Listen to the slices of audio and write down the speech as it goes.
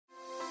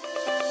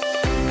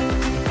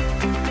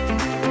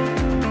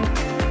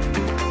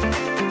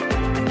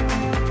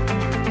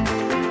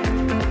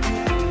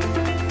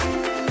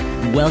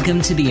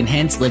Welcome to the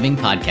Enhanced Living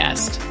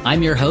Podcast.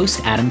 I'm your host,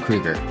 Adam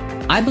Kruger.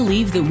 I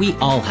believe that we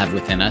all have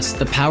within us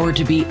the power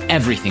to be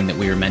everything that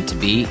we are meant to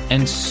be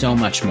and so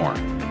much more.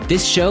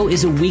 This show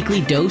is a weekly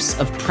dose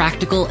of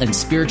practical and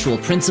spiritual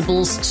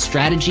principles,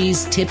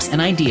 strategies, tips, and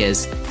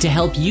ideas to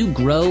help you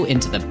grow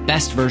into the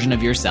best version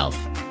of yourself.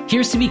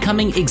 Here's to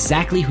becoming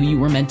exactly who you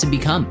were meant to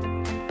become.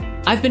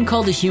 I've been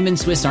called a human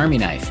Swiss Army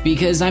knife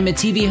because I'm a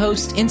TV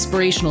host,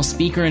 inspirational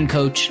speaker and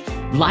coach,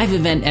 live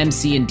event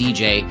MC and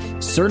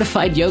DJ,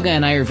 certified yoga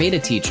and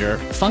Ayurveda teacher,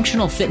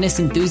 functional fitness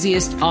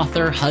enthusiast,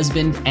 author,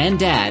 husband, and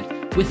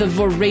dad with a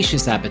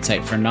voracious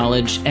appetite for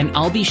knowledge, and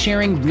I'll be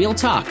sharing real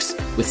talks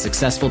with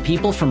successful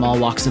people from all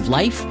walks of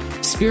life,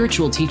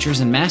 spiritual teachers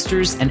and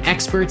masters, and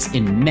experts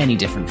in many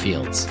different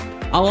fields.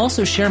 I'll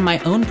also share my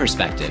own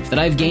perspective that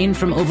I've gained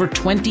from over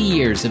 20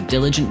 years of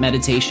diligent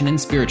meditation and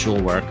spiritual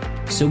work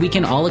so we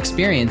can all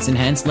experience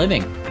enhanced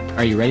living.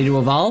 Are you ready to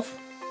evolve?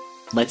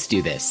 Let's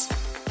do this.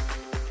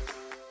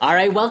 All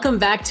right, welcome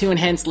back to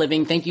Enhanced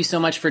Living. Thank you so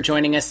much for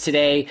joining us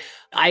today.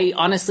 I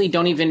honestly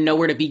don't even know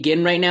where to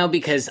begin right now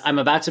because I'm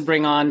about to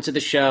bring on to the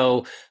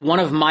show one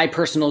of my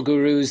personal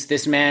gurus.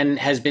 This man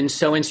has been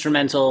so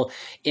instrumental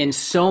in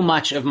so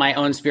much of my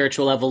own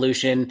spiritual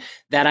evolution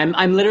that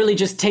I'm literally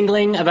just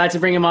tingling about to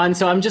bring him on.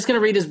 So I'm just going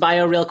to read his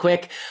bio real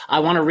quick. I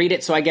want to read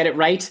it so I get it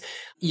right.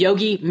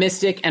 Yogi,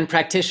 mystic, and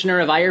practitioner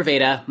of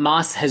Ayurveda,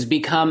 Mas has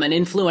become an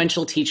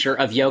influential teacher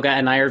of yoga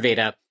and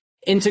Ayurveda,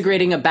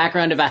 integrating a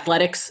background of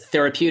athletics,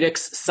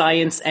 therapeutics,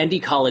 science, and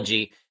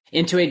ecology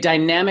into a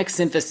dynamic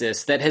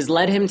synthesis that has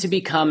led him to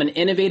become an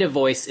innovative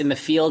voice in the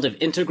field of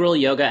integral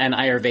yoga and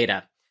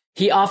Ayurveda.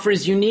 He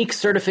offers unique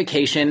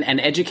certification and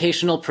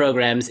educational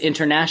programs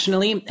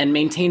internationally and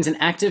maintains an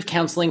active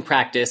counseling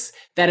practice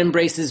that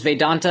embraces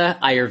Vedanta,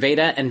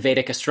 Ayurveda, and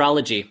Vedic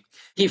astrology.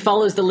 He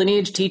follows the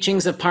lineage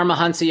teachings of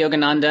Paramahansa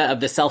Yogananda of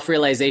the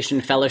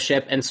Self-Realization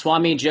Fellowship and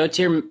Swami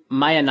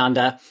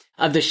Jyotirmayananda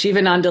of the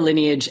Shivananda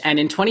lineage, and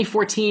in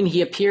 2014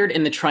 he appeared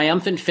in the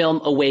triumphant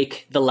film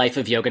Awake, The Life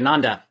of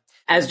Yogananda.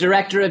 As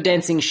director of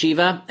Dancing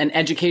Shiva, an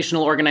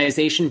educational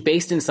organization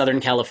based in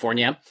Southern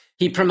California,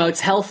 he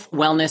promotes health,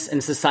 wellness,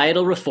 and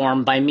societal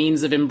reform by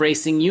means of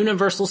embracing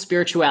universal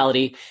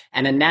spirituality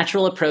and a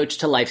natural approach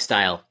to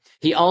lifestyle.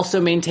 He also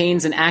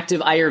maintains an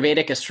active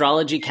Ayurvedic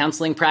astrology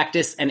counseling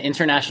practice and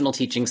international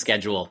teaching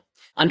schedule.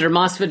 Under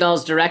Mas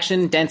Vidal's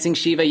direction, Dancing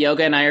Shiva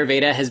Yoga and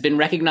Ayurveda has been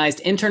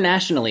recognized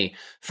internationally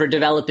for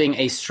developing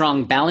a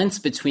strong balance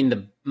between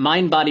the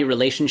mind-body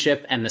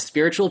relationship and the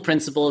spiritual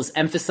principles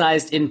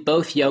emphasized in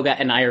both yoga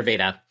and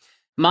Ayurveda.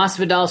 Mas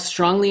Vidal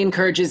strongly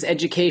encourages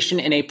education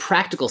in a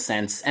practical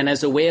sense and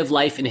as a way of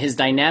life in his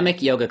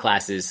dynamic yoga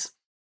classes.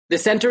 The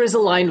center is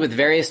aligned with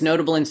various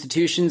notable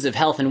institutions of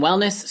health and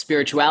wellness,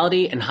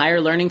 spirituality, and higher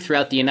learning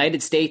throughout the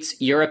United States,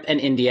 Europe, and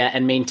India,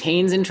 and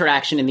maintains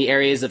interaction in the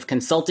areas of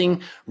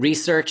consulting,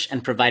 research,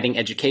 and providing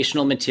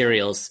educational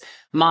materials.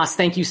 Mas,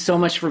 thank you so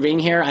much for being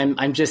here.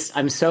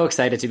 I'm so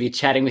excited to be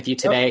chatting with you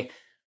today.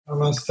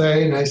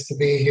 Namaste. Nice to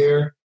be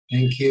here.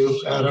 Thank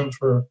you, Adam,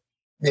 for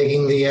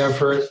making the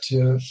effort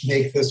to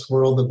make this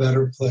world a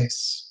better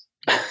place.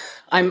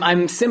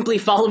 I'm simply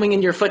following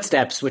in your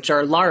footsteps, which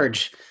are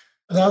large.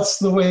 That's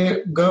the way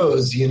it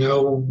goes. You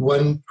know,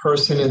 one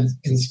person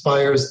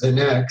inspires the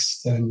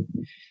next, and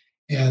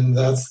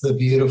that's the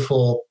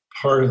beautiful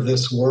part of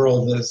this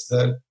world, is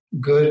that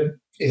good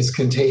is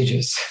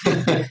contagious.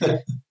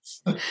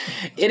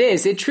 It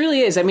is. It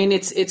truly is. I mean,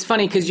 it's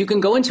funny because you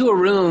can go into a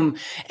room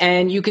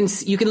and you can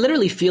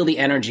literally feel the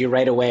energy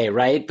right away,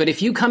 right? But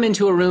if you come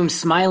into a room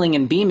smiling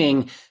and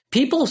beaming,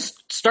 people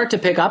start to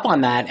pick up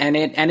on that, and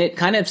it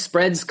kind of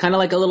spreads kind of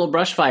like a little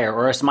brush fire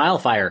or a smile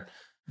fire.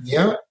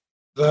 Yeah.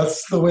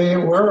 That's the way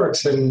it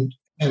works. And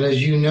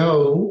as you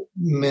know,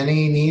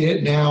 many need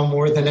it now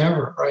more than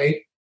ever,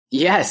 right?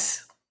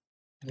 Yes,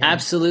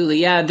 absolutely.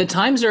 Yeah, the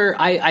times are,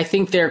 I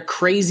think they're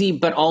crazy,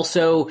 but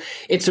also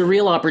it's a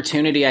real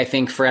opportunity, I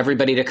think, for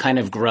everybody to kind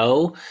of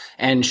grow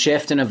and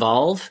shift and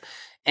evolve.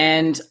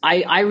 And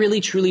I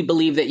really, truly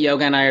believe that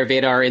yoga and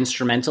Ayurveda are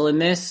instrumental in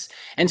this.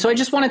 And so I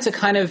just wanted to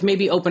kind of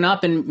maybe open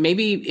up and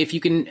maybe if you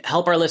can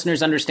help our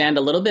listeners understand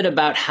a little bit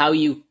about how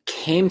you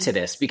came to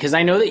this, because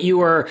I know that you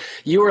were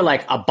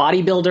like a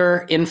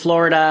bodybuilder in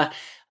Florida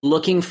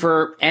looking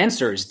for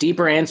answers,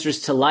 deeper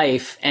answers to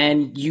life,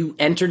 and you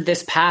entered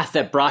this path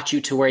that brought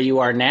you to where you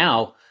are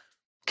now.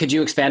 Could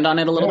you expand on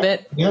it a little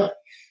bit? Yeah.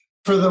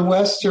 For the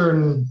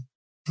Western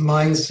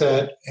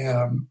mindset,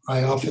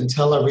 I often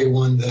tell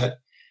everyone that,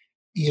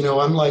 you know,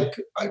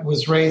 I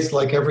was raised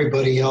like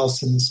everybody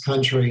else in this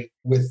country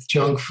with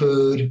junk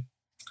food,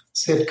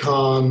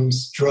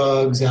 sitcoms,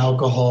 drugs,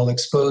 alcohol,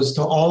 exposed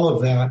to all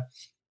of that,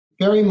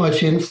 very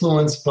much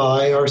influenced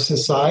by our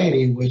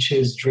society, which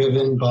is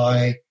driven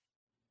by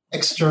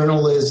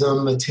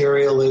externalism,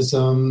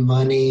 materialism,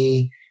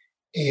 money,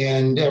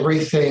 and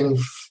everything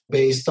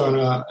based on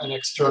an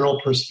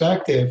external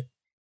perspective.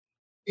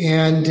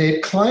 And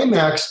it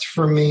climaxed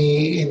for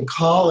me in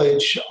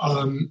college.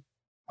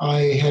 I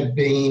had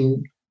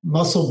been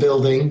muscle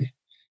building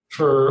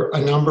for a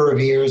number of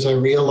years. I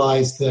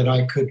realized that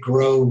I could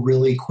grow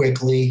really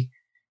quickly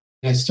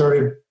I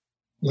started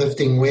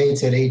lifting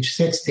weights at age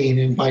 16,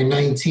 and by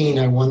 19,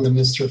 I won the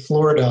Mr.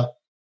 Florida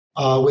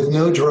with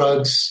no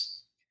drugs.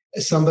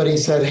 Somebody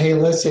said, "Hey,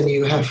 listen,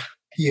 you have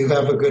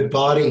a good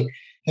body.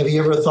 Have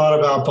you ever thought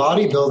about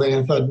bodybuilding?"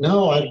 I thought,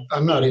 "No,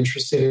 I'm not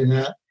interested in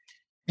that."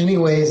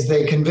 Anyways,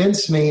 they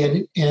convinced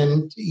me,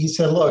 and he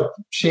said, "Look,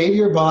 shave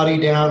your body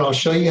down. I'll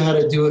show you how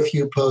to do a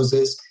few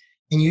poses,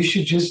 and you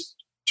should just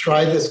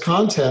try this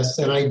contest."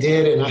 And I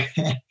did,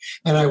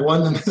 and I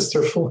won the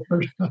Mr.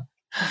 Florida,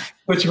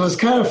 which was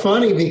kind of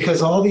funny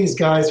because all these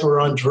guys were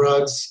on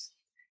drugs,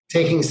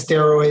 taking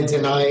steroids,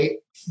 and I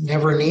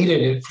never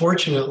needed it,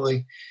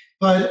 fortunately.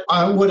 But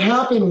what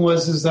happened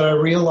was that I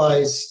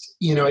realized,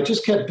 I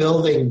just kept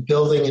building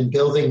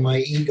my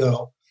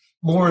ego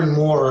more and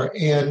more,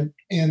 and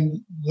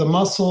the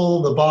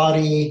muscle, the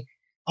body,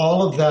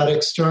 all of that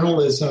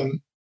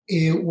externalism,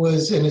 it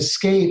was an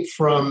escape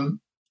from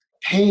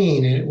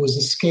pain, and it was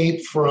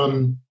escape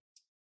from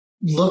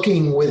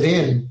looking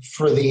within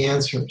for the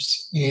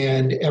answers,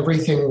 and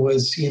everything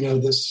was,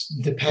 this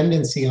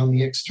dependency on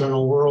the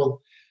external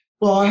world.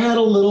 Well, I had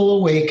a little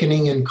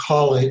awakening in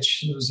college.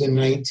 It was in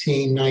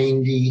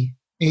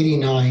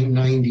 1989,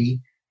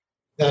 90,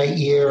 that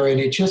year,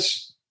 and it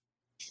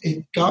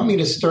got me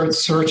to start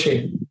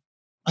searching.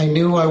 I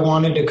knew I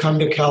wanted to come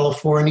to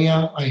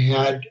California. I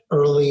had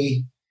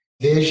early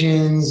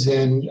visions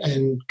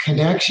and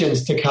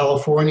connections to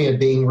California,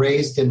 being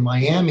raised in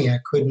Miami. I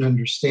couldn't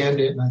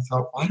understand it, and I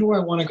thought, why do I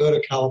want to go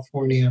to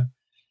California?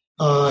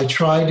 I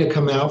tried to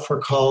come out for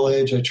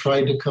college. I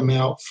tried to come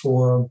out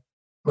for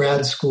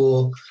grad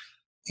school.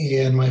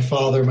 And my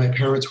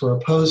parents were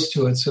opposed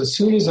to it. So as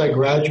soon as I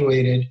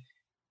graduated,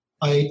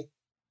 I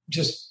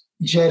just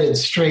jetted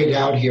straight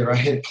out here. I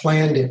had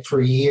planned it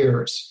for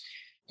years.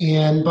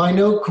 And by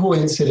no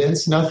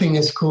coincidence, nothing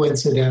is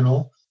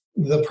coincidental,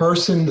 the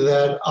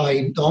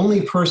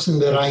only person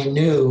that I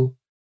knew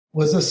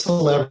was a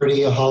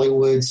celebrity, a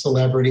Hollywood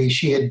celebrity.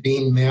 She had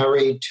been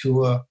married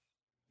to a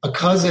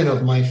cousin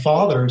of my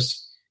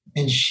father's,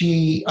 and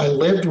I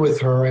lived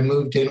with her. I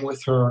moved in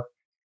with her.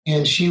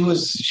 And she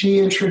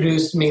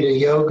introduced me to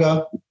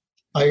yoga,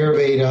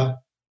 Ayurveda,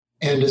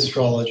 and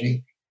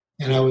astrology.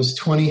 And I was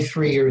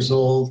 23 years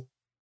old,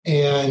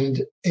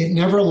 and it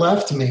never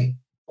left me.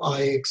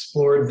 I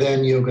explored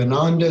then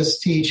Yogananda's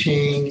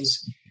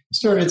teachings,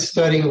 started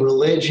studying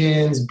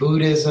religions,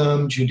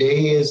 Buddhism,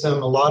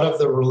 Judaism, a lot of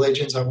the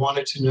religions. I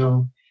wanted to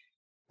know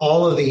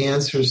all of the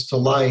answers to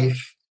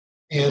life.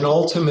 And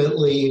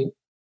ultimately,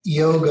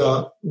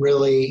 yoga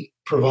really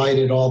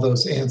provided all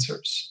those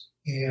answers.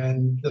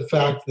 And the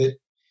fact that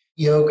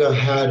yoga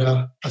had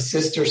a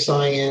sister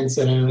science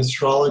and an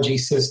astrology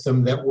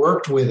system that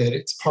worked with it,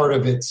 it's part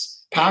of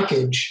its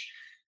package,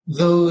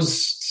 those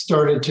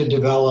started to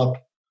develop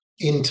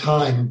in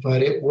time.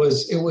 But it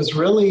was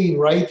really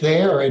right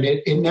there, and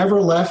it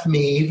never left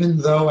me, even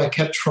though I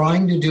kept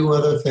trying to do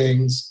other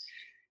things,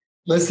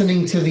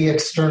 listening to the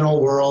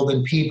external world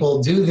and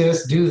people, do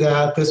this, do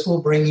that, this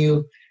will bring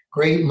you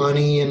great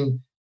money. And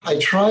I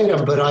tried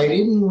them, but I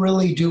didn't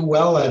really do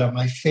well at them.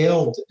 I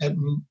failed at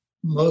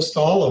most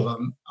all of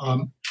them.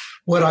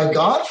 What I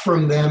got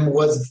from them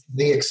was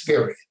the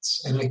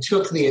experience, and I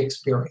took the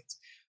experience.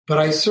 But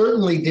I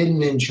certainly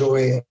didn't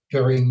enjoy it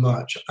very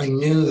much. I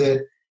knew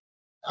that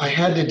I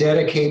had to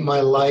dedicate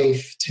my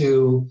life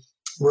to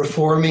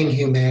reforming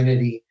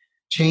humanity,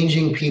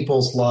 changing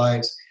people's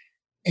lives,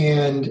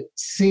 and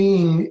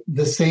seeing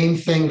the same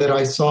thing that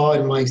I saw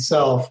in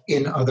myself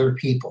in other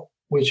people,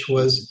 which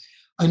was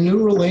a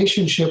new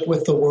relationship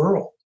with the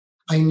world.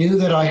 I knew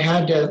that I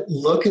had to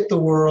look at the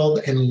world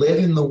and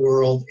live in the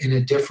world in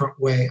a different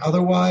way.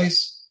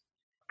 Otherwise,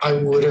 I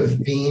would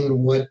have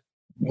been what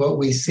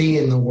we see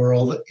in the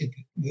world,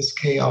 this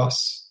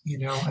chaos,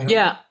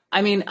 Yeah.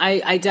 I mean,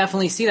 I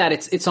definitely see that.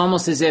 It's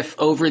almost as if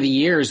over the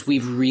years,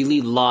 we've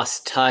really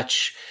lost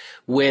touch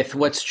with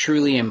what's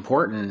truly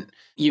important.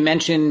 You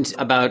mentioned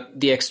about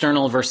the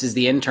external versus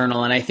the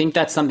internal, and I think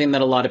that's something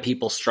that a lot of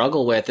people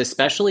struggle with,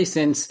 especially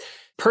since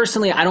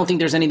personally, I don't think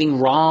there's anything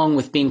wrong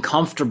with being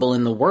comfortable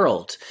in the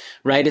world,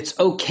 right? It's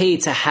okay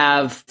to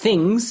have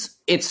things.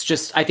 It's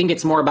just, I think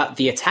it's more about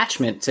the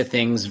attachment to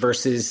things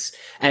versus,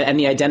 and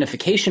the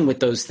identification with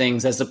those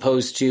things as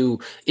opposed to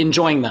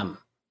enjoying them.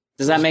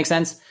 Does that make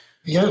sense?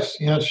 Yes,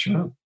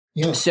 sure.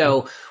 Yeah.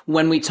 So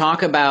when we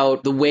talk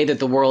about the way that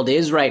the world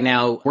is right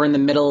now, we're in the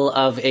middle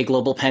of a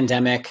global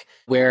pandemic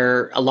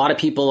where a lot of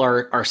people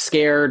are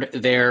scared.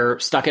 They're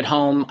stuck at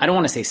home. I don't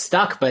want to say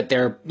stuck, but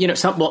they're,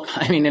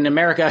 in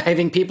America, I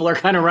think people are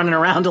kind of running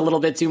around a little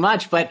bit too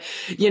much. But,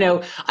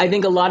 I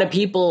think a lot of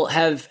people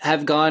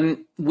have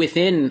gone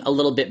within a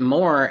little bit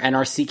more and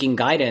are seeking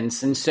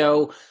guidance. And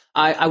so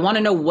I want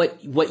to know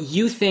what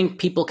you think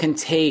people can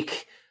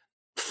take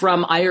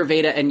from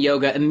Ayurveda and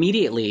yoga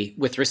immediately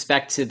with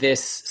respect to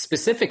this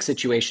specific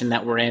situation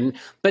that we're in,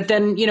 but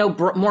then,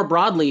 more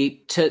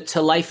broadly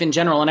to life in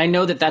general. And I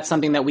know that that's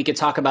something that we could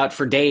talk about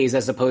for days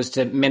as opposed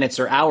to minutes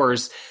or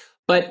hours.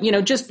 But,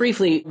 just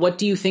briefly, what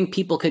do you think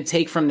people could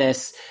take from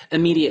this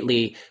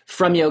immediately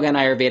from yoga and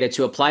Ayurveda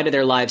to apply to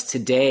their lives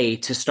today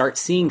to start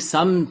seeing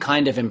some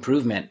kind of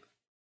improvement?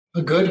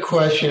 A good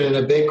question and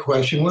a big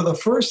question. Well, the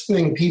first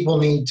thing people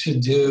need to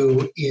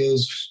do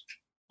is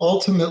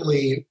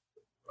ultimately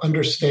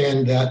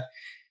understand that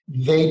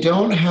they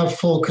don't have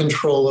full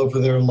control over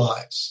their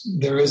lives.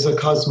 There is a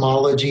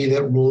cosmology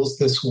that rules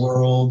this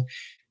world.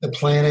 The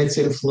planets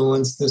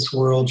influence this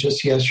world.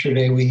 Just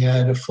yesterday, we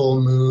had a full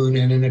moon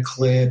and an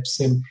eclipse,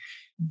 and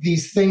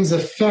these things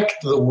affect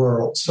the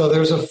world. So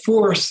there's a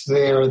force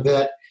there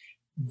that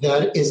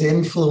is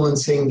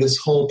influencing this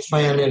whole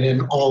planet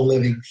and all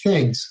living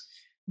things.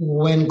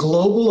 When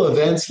global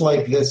events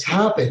like this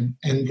happen,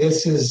 and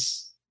this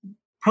is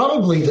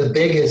probably the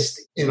biggest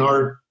in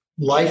our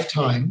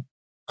lifetime,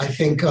 I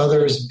think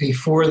others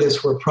before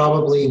this were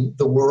probably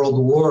the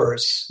world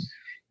wars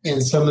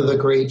and some of the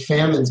great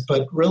famines,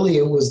 but really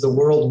it was the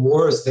world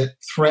wars that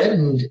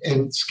threatened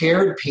and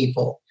scared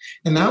people.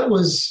 And that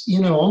was,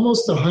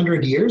 almost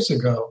 100 years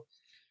ago.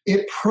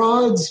 It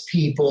prods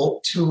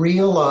people to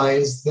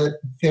realize that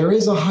there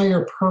is a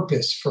higher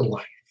purpose for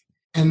life,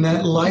 and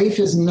that life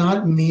is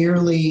not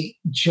merely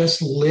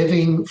just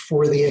living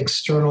for the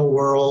external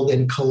world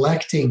and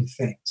collecting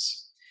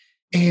things.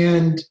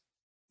 And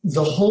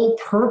the whole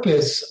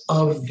purpose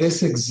of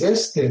this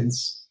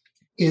existence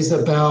is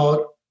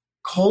about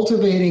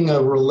cultivating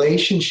a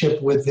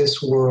relationship with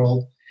this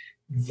world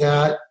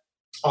that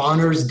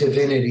honors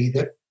divinity,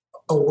 that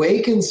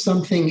awakens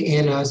something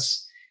in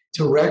us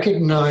to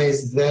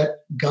recognize that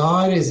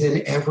God is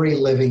in every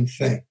living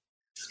thing,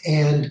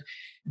 and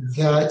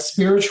that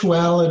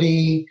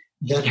spirituality,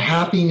 that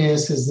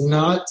happiness is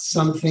not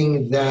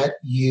something that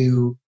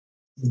you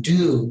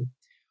do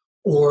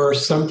or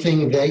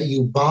something that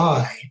you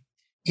buy.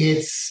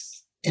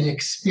 It's an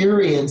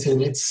experience,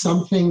 and it's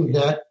something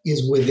that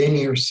is within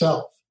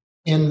yourself.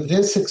 And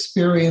this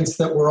experience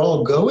that we're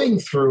all going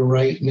through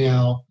right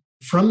now,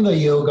 from the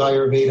Yoga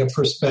Ayurveda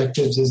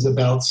perspectives, is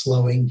about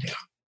slowing down.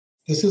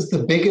 This is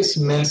the biggest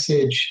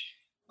message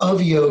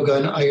of yoga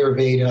and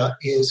Ayurveda,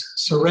 is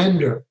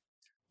surrender.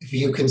 If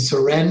you can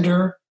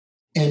surrender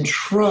and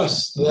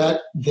trust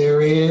that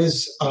there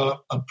is a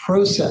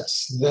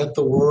process that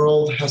the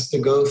world has to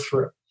go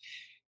through,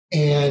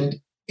 and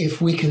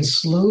if we can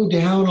slow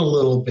down a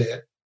little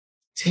bit,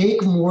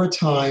 take more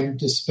time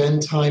to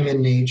spend time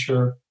in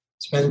nature,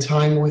 spend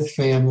time with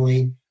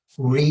family,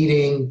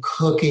 reading,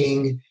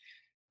 cooking,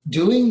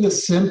 doing the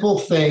simple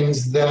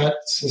things that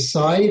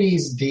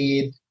societies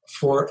did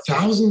for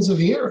thousands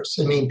of years.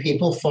 I mean,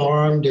 people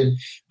farmed,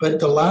 but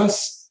the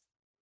last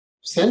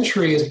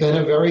century has been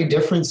a very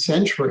different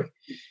century.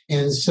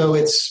 And so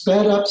it's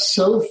sped up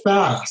so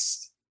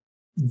fast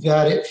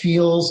that it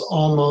feels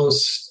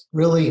almost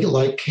really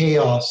like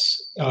chaos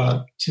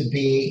to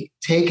be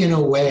taken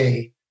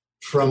away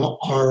from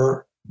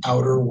our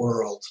outer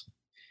world.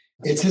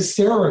 It's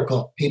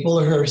hysterical. People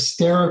are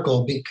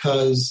hysterical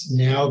because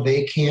now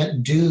they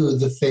can't do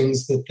the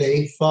things that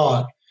they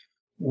thought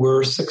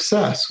were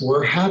success,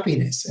 were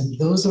happiness. And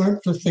those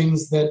aren't the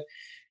things that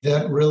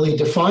really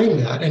define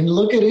that. And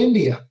look at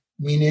India.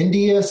 I mean,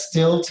 India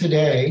still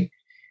today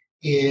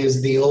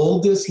is the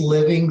oldest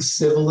living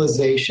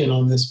civilization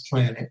on this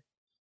planet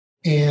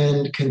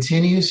and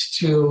continues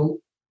to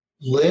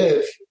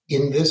live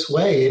in this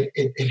way.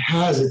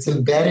 It's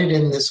embedded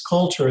in this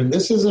culture. And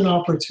this is an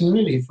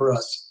opportunity for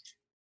us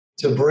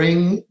to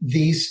bring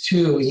these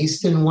two,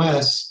 East and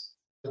West,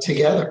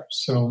 together.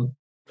 So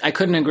I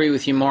couldn't agree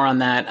with you more on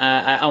that.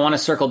 I want to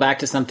circle back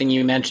to something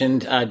you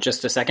mentioned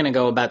just a second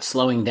ago about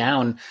slowing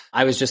down.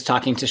 I was just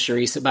talking to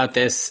Charisse about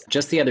this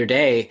just the other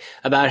day,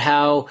 about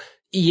how,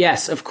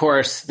 yes, of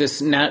course,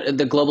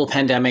 the global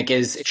pandemic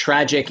is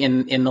tragic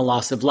in the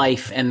loss of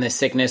life and the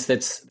sickness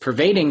that's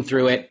pervading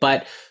through it.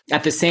 But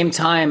at the same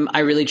time, I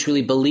really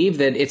truly believe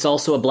that it's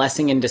also a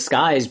blessing in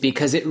disguise,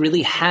 because it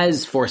really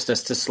has forced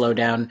us to slow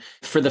down.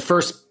 For the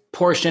first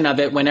portion of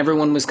it, when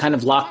everyone was kind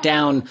of locked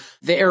down,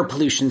 the air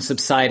pollution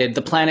subsided,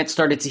 the planet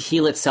started to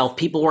heal itself,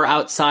 people were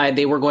outside,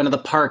 they were going to the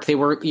park, they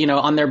were,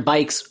 on their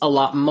bikes a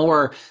lot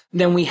more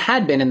than we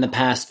had been in the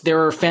past.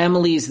 There are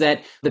families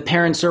that the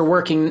parents are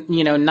working,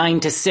 9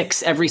 to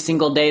 6 every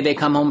single day. They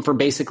come home for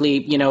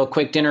basically, a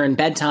quick dinner and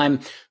bedtime,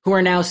 who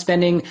are now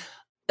spending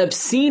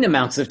obscene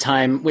amounts of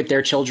time with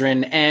their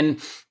children.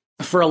 And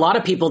for a lot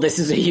of people, this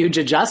is a huge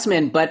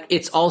adjustment, but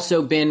it's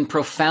also been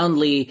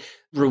profoundly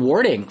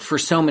rewarding for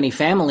so many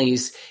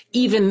families,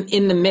 even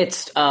in the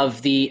midst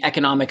of the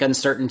economic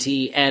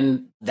uncertainty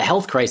and the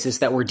health crisis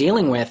that we're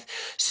dealing with.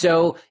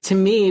 So to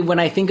me, when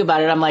I think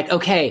about it, I'm like,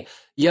 okay,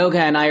 yoga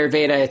and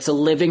Ayurveda, it's a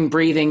living,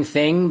 breathing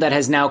thing that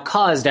has now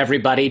caused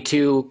everybody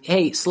to,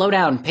 hey, slow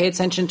down, pay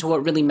attention to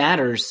what really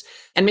matters.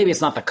 And maybe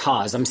it's not the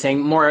cause. I'm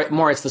saying more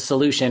it's the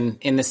solution,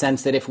 in the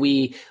sense that if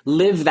we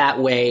live that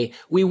way,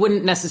 we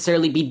wouldn't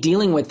necessarily be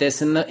dealing with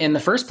this in the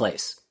first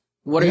place.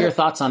 What are your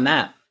thoughts on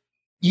that?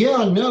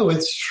 Yeah, no,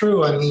 it's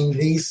true. I mean,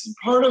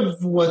 part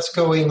of what's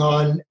going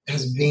on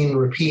has been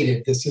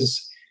repeated.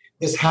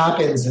 This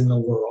happens in the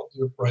world,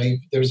 right?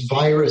 There's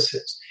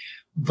viruses.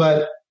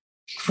 But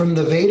from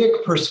the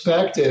Vedic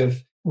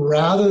perspective,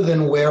 rather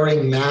than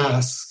wearing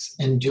masks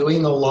and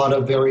doing a lot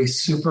of very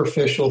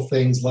superficial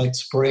things like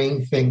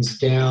spraying things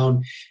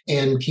down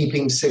and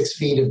keeping 6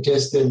 feet of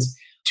distance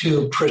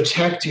to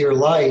protect your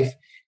life,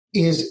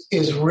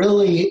 is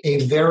really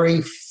a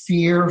very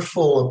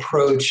fearful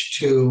approach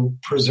to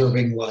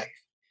preserving life.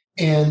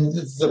 And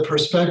the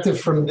perspective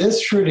from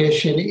this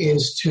tradition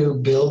is to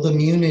build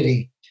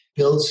immunity,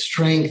 build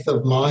strength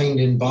of mind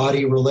and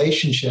body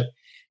relationship.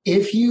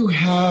 If you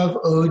have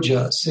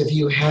ojas, if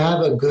you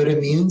have a good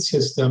immune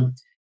system,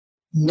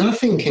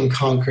 nothing can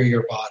conquer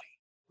your body.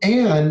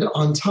 And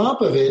on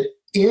top of it,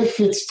 if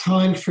it's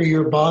time for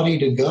your body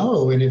to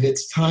go, and if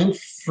it's time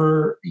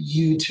for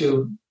you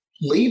to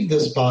leave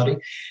this body,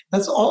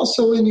 that's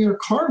also in your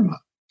karma.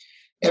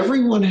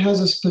 Everyone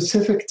has a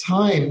specific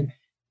time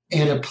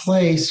and a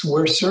place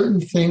where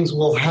certain things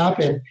will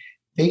happen.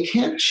 They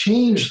can't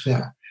change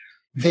that.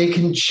 They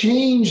can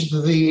change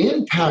the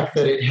impact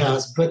that it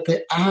has, but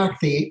the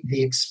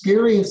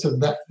experience of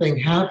that thing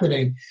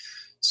happening.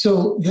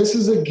 So this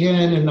is,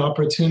 again, an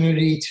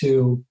opportunity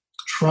to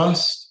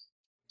trust,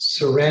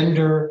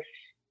 surrender,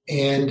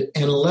 and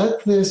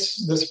let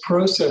this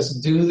process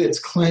do its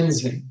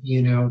cleansing.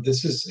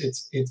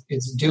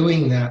 It's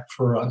doing that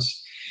for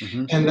us.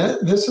 Mm-hmm. And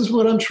this is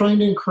what I'm trying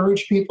to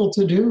encourage people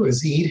to do: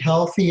 is eat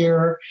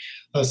healthier,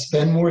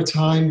 spend more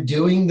time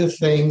doing the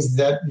things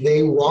that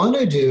they want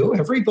to do.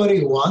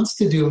 Everybody wants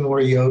to do more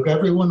yoga.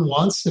 Everyone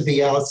wants to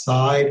be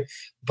outside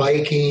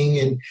biking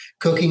and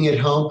cooking at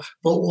home.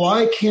 But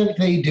why can't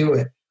they do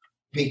it?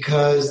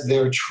 Because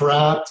they're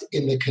trapped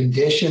in the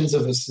conditions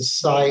of a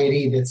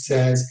society that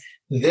says,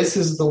 this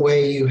is the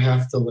way you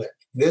have to live.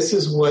 This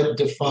is what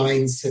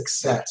defines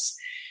success.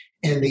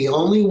 And the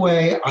only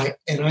way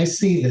I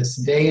see this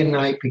day and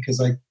night,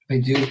 because I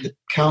do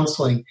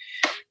counseling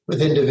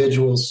with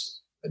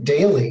individuals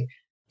daily,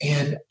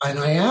 and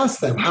I ask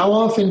them, how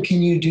often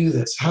can you do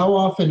this?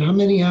 How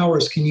many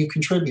hours can you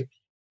contribute?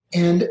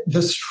 And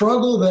the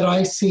struggle that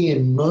I see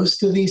in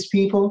most of these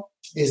people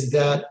is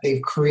that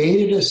they've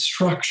created a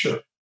structure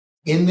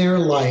in their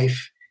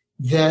life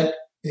that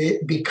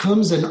it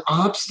becomes an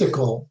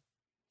obstacle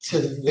to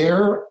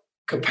their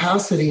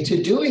capacity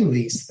to doing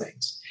these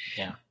things.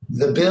 Yeah.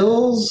 The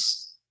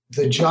bills,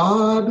 the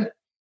job,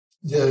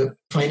 the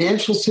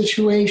financial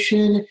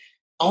situation,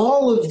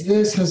 all of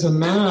this has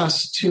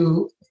amassed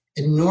to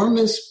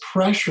enormous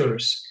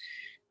pressures,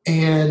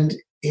 and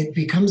it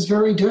becomes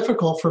very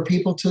difficult for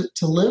people to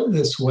live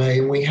this way.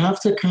 And we have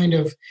to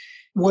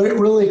what it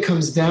really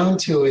comes down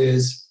to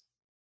is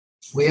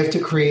we have to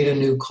create a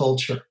new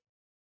culture.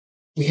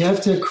 We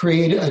have to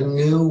create a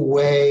new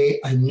way,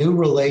 a new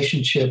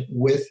relationship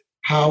with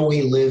how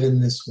we live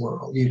in this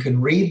world. You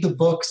can read the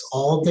books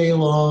all day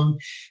long.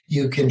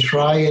 You can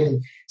try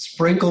and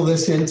sprinkle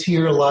this into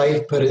your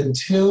life, but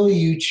until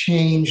you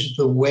change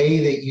the way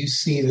that you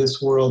see this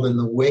world and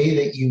the way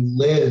that you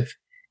live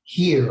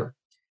here,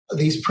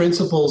 these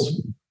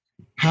principles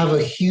have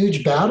a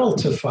huge battle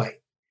to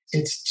fight.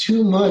 It's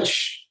too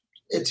much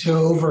to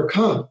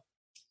overcome.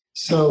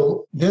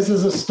 So this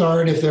is a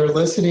start. If they're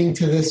listening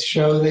to this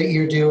show that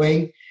you're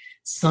doing,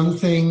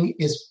 something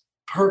is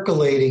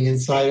percolating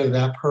inside of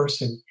that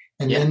person.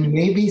 And then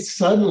maybe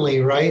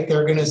suddenly, right,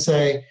 they're going to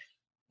say,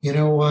 you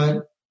know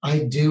what, I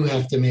do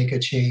have to make a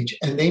change.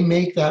 And they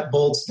make that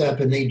bold step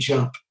and they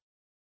jump.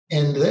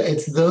 And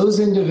it's those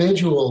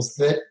individuals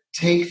that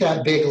take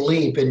that big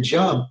leap and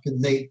jump,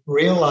 and they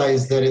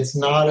realize that it's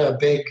not a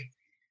big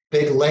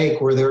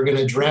lake where they're going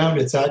to drown.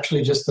 It's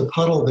actually just a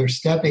puddle they're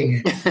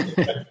stepping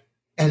in.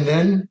 And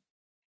then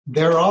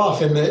they're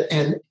off,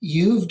 and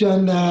you've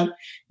done that.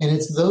 And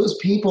it's those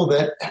people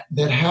that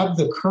have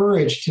the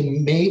courage to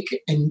make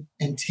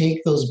and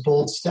take those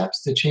bold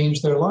steps to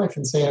change their life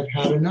and say, I've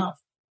had enough.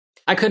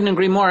 I couldn't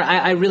agree more.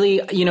 I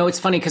really, it's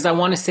funny because I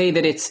want to say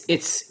that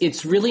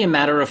it's really a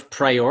matter of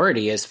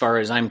priority as far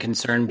as I'm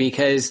concerned,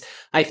 because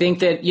I think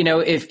that,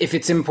 if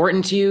it's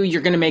important to you,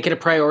 you're going to make it a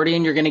priority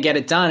and you're going to get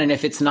it done. And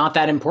if it's not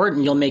that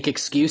important, you'll make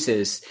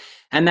excuses.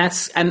 And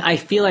I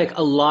feel like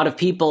a lot of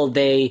people,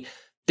 they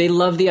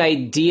love the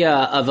idea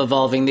of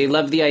evolving. They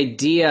love the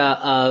idea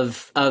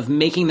of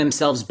making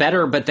themselves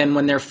better. But then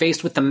when they're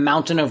faced with the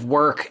mountain of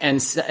work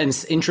and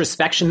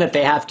introspection that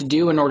they have to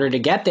do in order to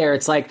get there,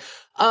 it's like,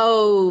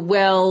 oh,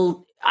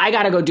 well, I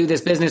got to go do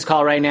this business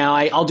call right now.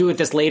 I'll do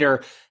this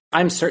later.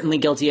 I'm certainly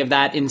guilty of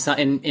that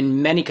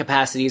in many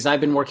capacities.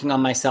 I've been working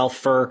on myself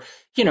for,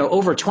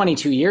 over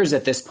 22 years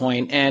at this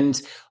point. And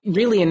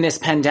really in this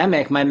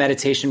pandemic, my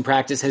meditation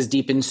practice has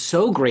deepened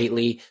so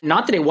greatly.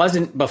 Not that it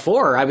wasn't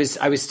before. I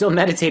was still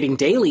meditating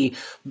daily,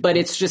 but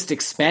it's just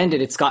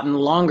expanded. It's gotten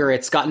longer.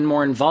 It's gotten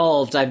more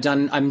involved.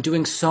 I'm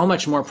doing so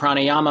much more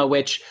pranayama,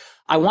 which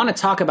I want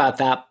to talk about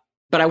that.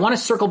 But I want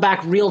to circle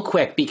back real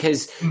quick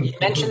because you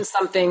mentioned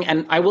something,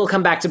 and I will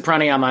come back to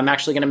pranayama. I'm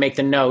actually going to make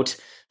the note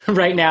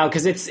right now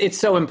because it's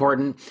so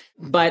important.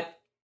 But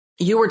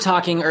you were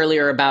talking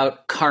earlier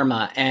about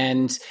karma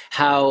and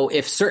how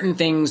if certain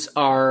things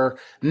are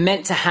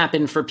meant to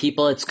happen for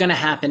people, it's going to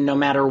happen no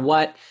matter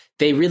what.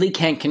 They really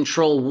can't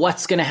control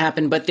what's going to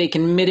happen, but they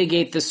can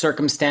mitigate the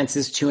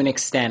circumstances to an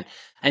extent.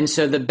 And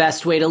so the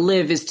best way to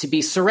live is to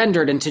be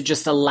surrendered and to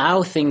just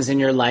allow things in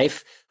your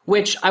life,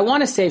 which I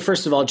want to say,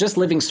 first of all, just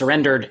living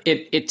surrendered,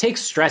 it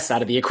takes stress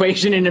out of the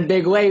equation in a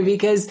big way,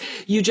 because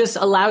you just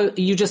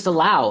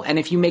allow. And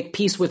if you make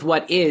peace with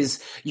what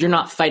is, you're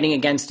not fighting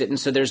against it. And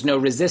so there's no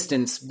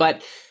resistance.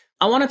 But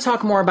I want to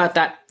talk more about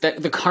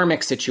the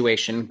karmic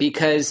situation,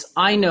 because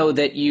I know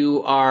that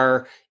you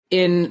are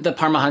in the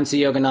Paramahansa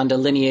Yogananda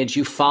lineage.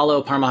 You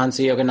follow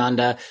Paramahansa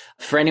Yogananda.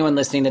 For anyone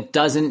listening that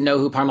doesn't know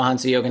who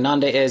Paramahansa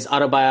Yogananda is,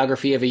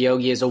 Autobiography of a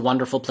Yogi is a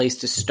wonderful place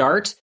to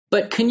start.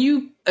 But can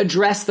you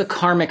address the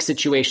karmic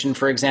situation,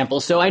 for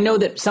example? So I know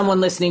that someone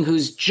listening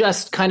who's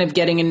just kind of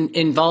getting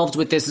involved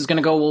with this is going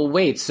to go, well,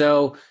 wait,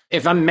 so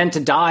if I'm meant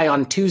to die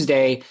on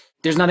Tuesday,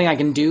 there's nothing I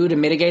can do to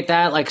mitigate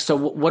that? Like, so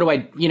what do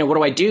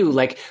I do?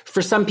 Like,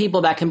 for some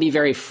people that can be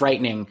very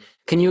frightening.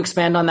 Can you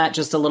expand on that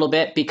just a little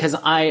bit? Because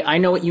I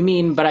know what you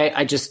mean, but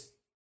I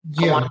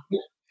want to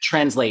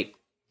translate.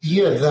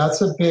 Yeah,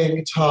 that's a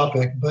big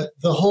topic. But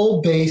the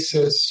whole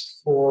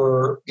basis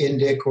for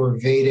Indic or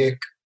Vedic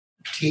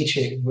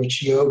teaching,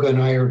 which yoga and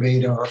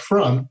Ayurveda are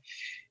from,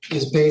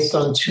 is based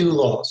on two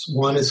laws.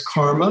 One is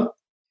karma.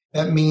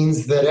 That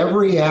means that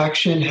every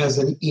action has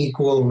an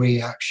equal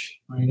reaction.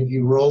 Right? If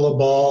you roll a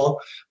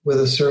ball with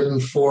a certain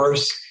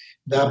force,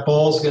 that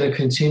ball is going to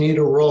continue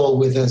to roll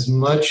with as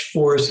much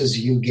force as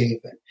you gave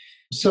it.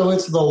 So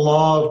it's the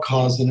law of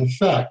cause and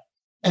effect.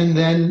 And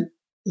then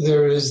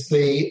there is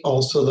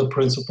also the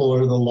principle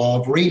or the law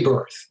of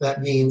rebirth.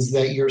 That means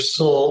that your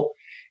soul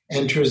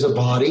enters a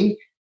body.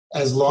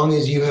 As long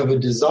as you have a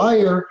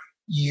desire,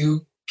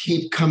 you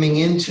keep coming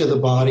into the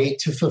body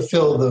to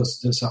fulfill those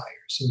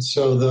desires. And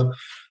so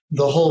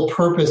the whole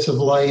purpose of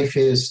life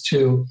is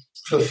to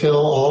fulfill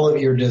all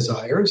of your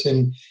desires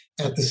and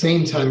at the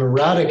same time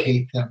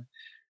eradicate them.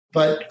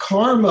 But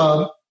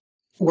karma,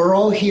 we're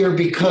all here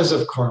because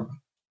of karma.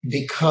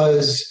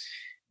 Because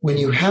when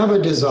you have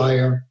a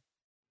desire,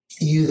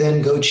 you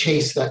then go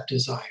chase that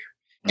desire.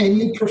 And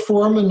you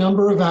perform a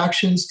number of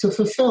actions to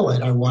fulfill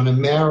it. I want to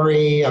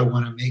marry, I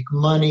want to make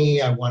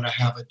money, I want to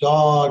have a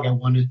dog,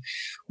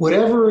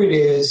 whatever it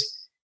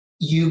is,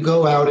 you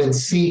go out and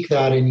seek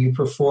that and you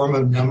perform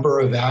a number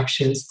of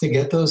actions to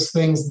get those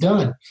things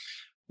done.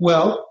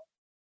 Well,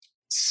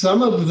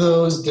 some of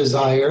those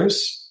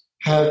desires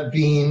have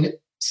been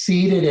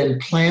seeded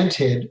and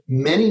planted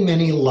many,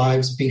 many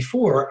lives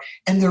before,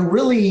 and they're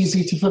really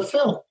easy to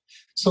fulfill.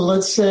 So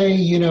let's say,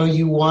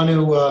 you want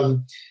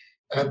to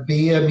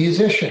be a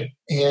musician,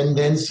 and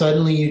then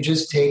suddenly you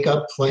just take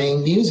up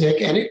playing music,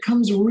 and it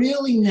comes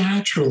really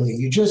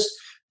naturally.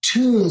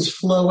 Tunes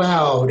flow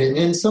out, and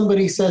then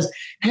somebody says,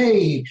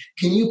 hey,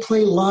 can you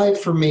play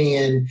live for me?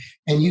 And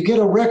you get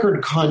a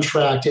record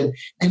contract, and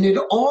it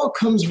all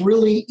comes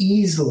really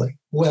easily.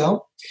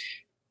 Well,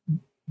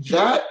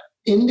 that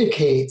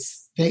indicates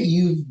that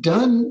you've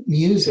done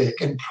music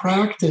and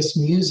practiced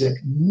music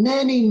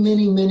many,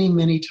 many, many,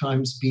 many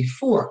times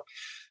before.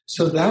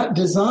 So that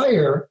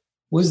desire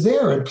was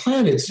there and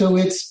planted. So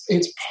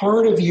it's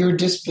part of your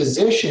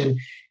disposition.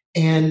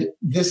 And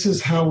this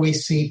is how we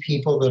see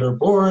people that are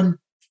born.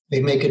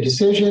 They make a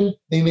decision.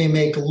 They may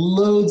make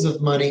loads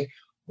of money,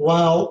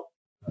 while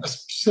a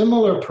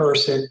similar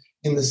person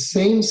in the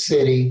same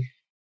city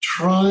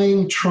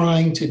trying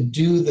to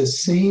do the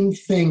same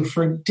thing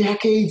for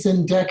decades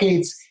and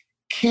decades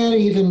can't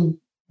even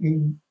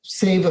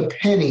save a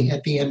penny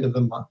at the end of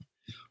the month.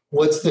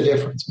 What's the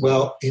difference?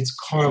 Well, it's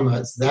karma.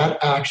 It's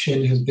that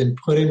action has been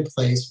put in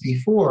place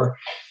before.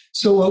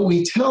 So what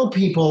we tell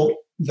people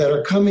that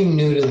are coming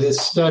new to this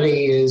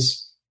study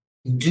is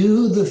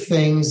do the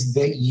things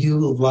that you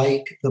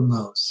like the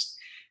most.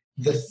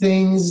 The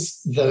things,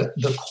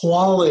 the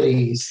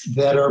qualities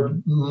that are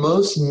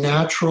most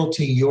natural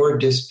to your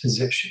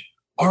disposition.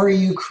 Are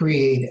you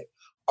creative?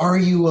 Are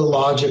you a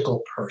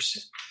logical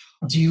person?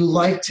 Do you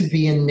like to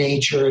be in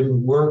nature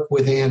and work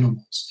with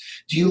animals?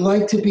 Do you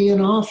like to be in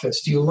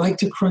office? Do you like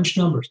to crunch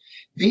numbers?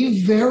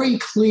 Be very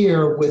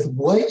clear with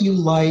what you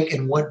like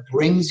and what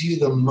brings you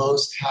the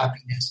most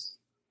happiness.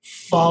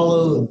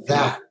 Follow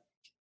that,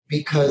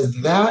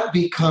 because that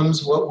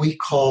becomes what we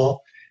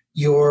call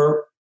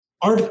your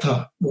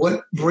artha,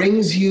 what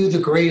brings you the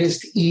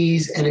greatest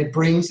ease, and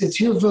it's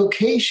your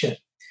vocation.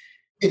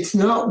 It's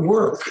not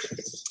work.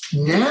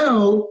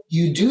 Now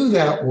you do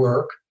that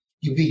work.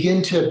 You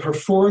begin to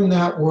perform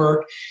that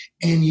work,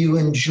 and you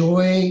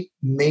enjoy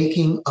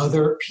making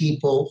other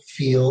people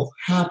feel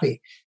happy.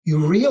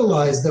 You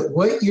realize that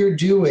what you're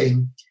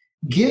doing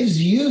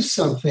gives you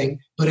something,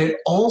 but it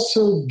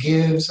also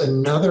gives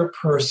another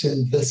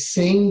person the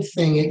same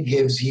thing it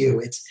gives you.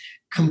 It's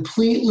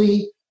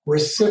completely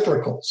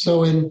reciprocal.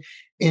 So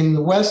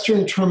in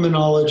Western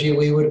terminology,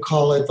 we would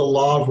call it the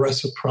law of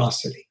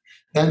reciprocity.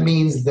 That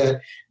means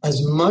that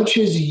as much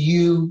as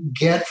you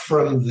get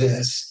from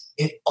this,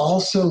 it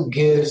also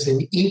gives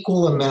in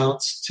equal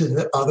amounts to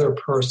the other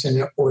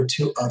person or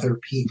to other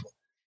people.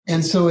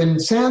 And so in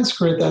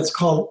Sanskrit, that's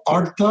called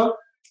artha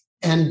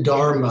and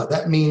dharma.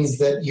 That means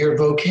that your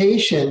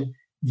vocation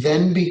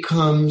then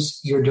becomes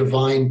your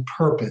divine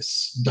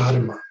purpose,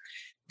 dharma.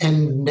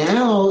 And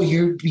now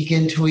you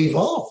begin to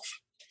evolve.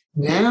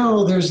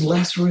 Now there's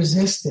less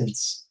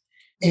resistance.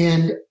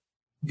 And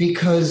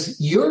because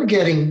you're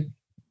getting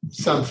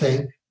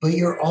something, but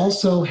you're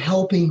also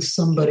helping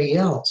somebody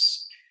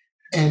else.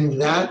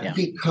 And that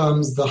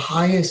becomes the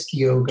highest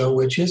yoga,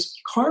 which is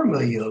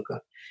karma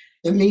yoga.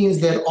 It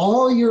means that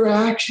all your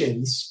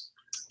actions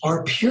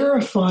are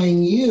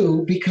purifying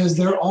you because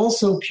they're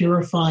also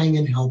purifying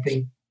and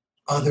helping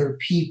other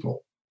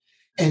people.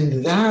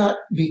 And that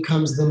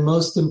becomes the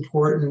most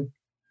important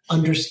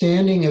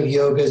understanding of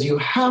yoga is you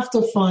have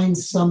to find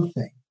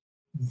something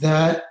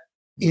that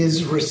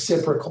is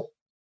reciprocal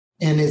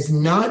and is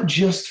not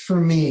just for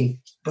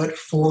me, but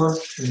for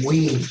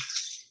we.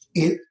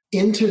 It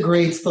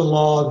integrates the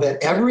law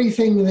that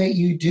everything that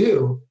you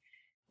do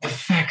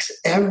affects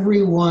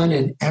everyone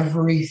and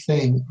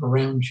everything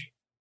around you.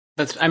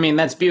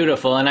 That's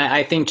beautiful. And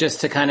I think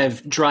just to kind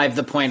of drive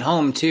the point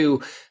home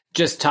too,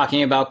 just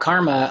talking about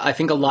karma, I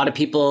think a lot of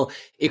people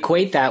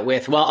equate that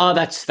with, well, oh,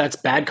 that's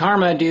bad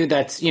karma, dude.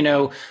 That's, you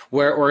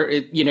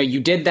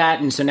did that.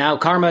 And so now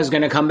karma is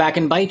going to come back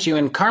and bite you.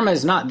 And karma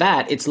is not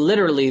that. It's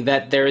literally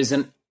that there is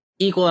an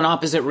equal and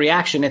opposite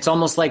reaction. It's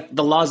almost like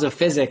the laws of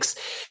physics.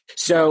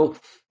 So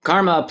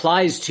karma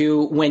applies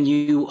to when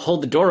you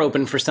hold the door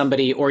open for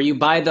somebody or you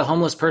buy the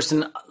homeless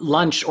person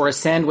lunch or a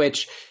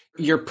sandwich.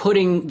 You're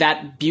putting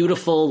that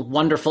beautiful,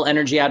 wonderful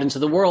energy out into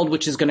the world,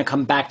 which is going to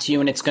come back to you,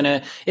 and it's going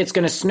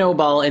to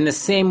snowball in the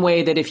same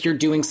way that if you're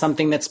doing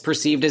something that's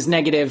perceived as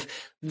negative,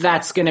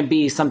 that's going to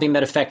be something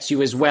that affects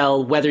you as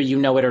well, whether you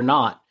know it or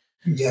not.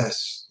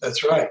 Yes,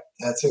 that's right.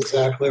 That's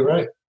exactly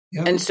right.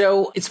 Yep. And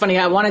so it's funny.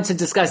 I wanted to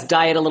discuss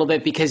diet a little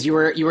bit because you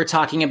were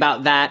talking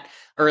about that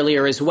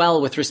earlier as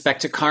well with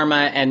respect to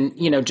karma and,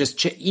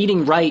 just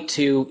eating right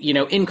to,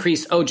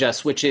 increase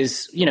ojas, which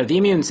is, the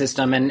immune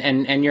system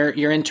and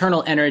your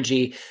internal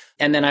energy.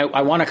 And then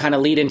I want to kind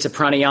of lead into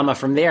pranayama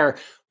from there.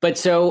 But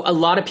so a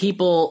lot of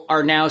people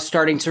are now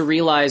starting to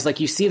realize, like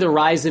you see the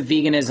rise of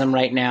veganism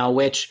right now,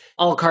 which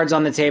all cards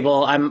on the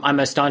table, I'm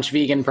a staunch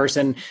vegan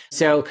person.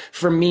 So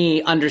for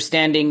me,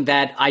 understanding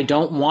that I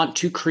don't want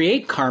to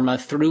create karma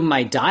through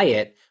my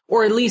diet,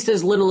 or at least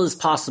as little as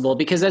possible,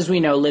 because as we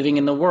know, living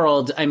in the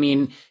world,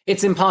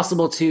 it's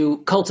impossible to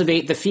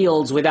cultivate the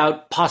fields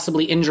without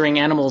possibly injuring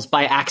animals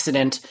by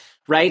accident,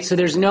 right? So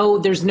there's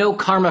no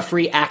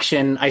karma-free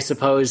action, I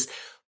suppose.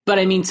 But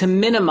to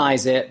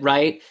minimize it,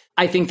 right?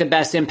 I think the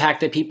best impact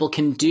that people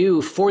can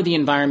do for the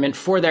environment,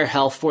 for their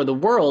health, for the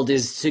world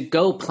is to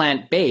go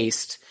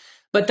plant-based.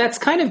 But that's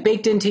kind of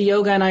baked into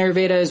yoga and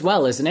Ayurveda as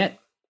well, isn't it?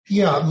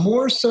 Yeah,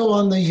 more so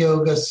on the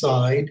yoga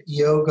side.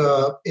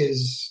 Yoga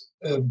is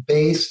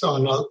based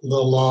on the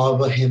law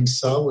of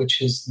ahimsa,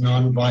 which is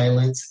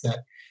nonviolence, that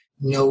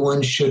no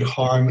one should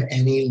harm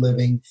any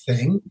living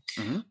thing.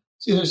 Mm-hmm.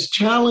 So there's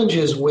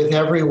challenges with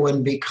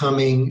everyone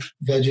becoming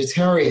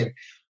vegetarian.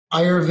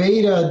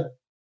 Ayurveda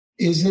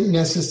isn't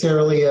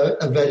necessarily a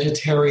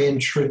vegetarian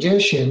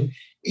tradition.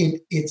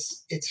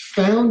 It's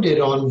founded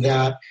on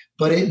that,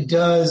 but it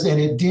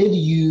did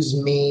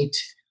use meat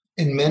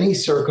in many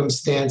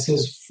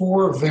circumstances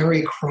for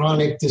very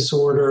chronic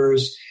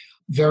disorders,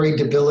 very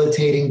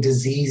debilitating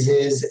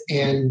diseases,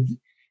 and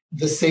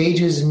the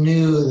sages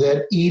knew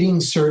that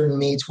eating certain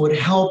meats would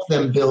help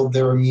them build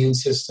their immune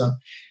system.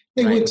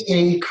 They would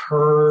take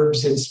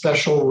herbs and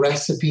special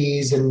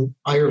recipes and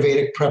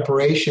Ayurvedic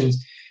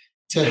preparations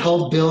to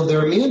help build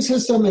their immune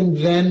system, and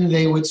then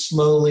they would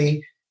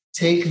slowly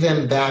take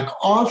them back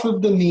off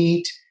of the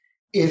meat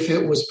if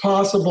it was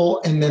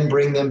possible, and then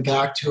bring them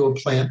back to a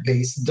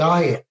plant-based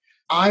diet.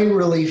 I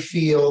really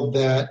feel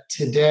that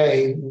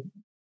today,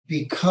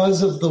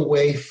 because of the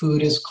way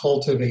food is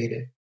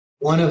cultivated,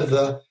 one of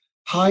the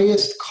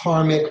highest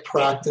karmic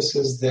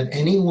practices that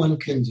anyone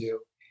can do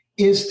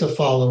is to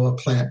follow a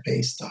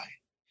plant-based diet.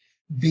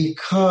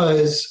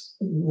 Because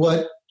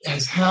what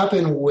has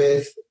happened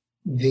with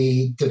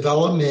the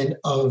development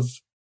of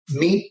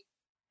meat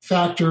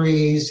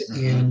factories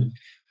and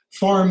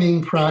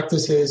farming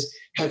practices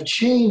have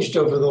changed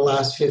over the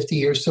last 50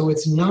 years, so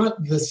it's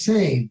not the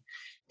same.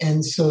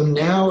 And so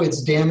now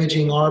it's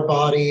damaging our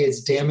body,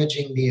 it's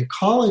damaging the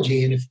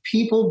ecology. And if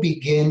people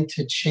begin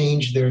to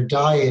change their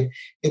diet,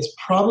 it's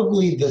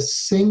probably the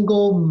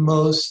single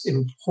most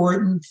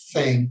important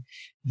thing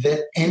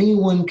that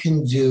anyone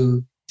can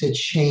do to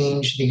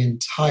change the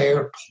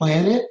entire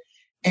planet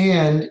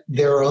and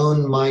their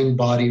own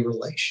mind-body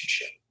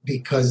relationship.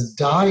 Because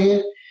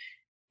diet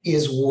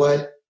is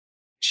what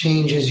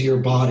changes your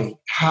body.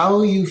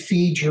 How you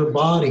feed your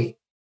body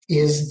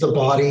is the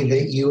body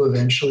that you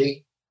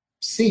eventually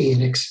see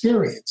and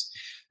experience.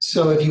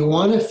 So if you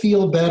want to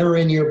feel better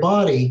in your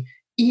body,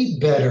 eat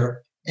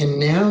better. And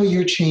now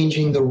you're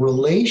changing the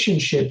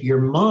relationship your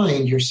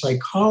mind, your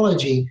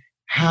psychology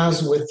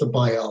has with the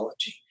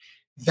biology.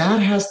 That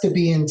has to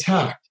be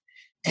intact.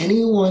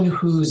 Anyone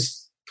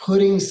who's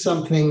putting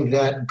something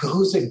that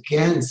goes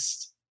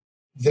against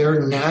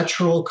their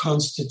natural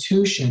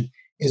constitution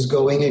is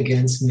going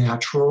against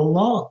natural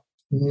law.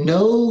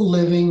 No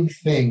living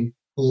thing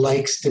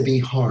likes to be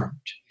harmed.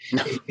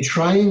 If you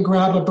try and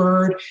grab a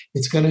bird,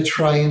 it's going to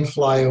try and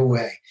fly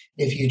away.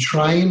 If you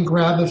try and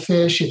grab a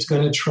fish, it's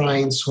going to try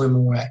and swim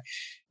away.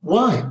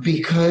 Why?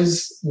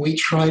 Because we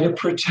try to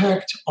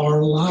protect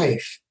our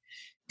life.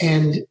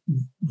 And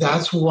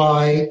that's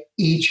why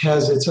each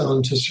has its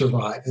own to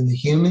survive. And the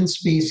human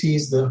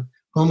species, the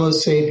Homo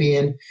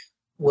sapien,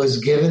 was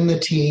given the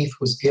teeth,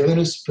 was given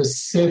a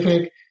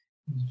specific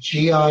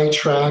GI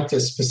tract, a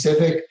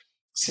specific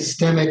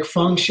systemic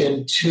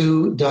function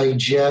to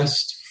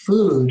digest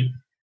food,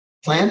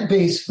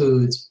 plant-based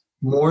foods,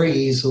 more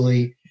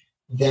easily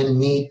than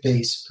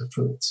meat-based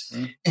foods.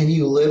 And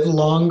you live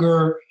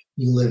longer,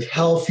 you live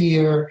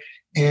healthier,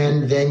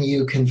 and then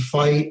you can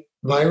fight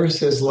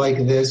viruses like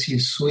this. You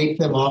sweep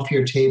them off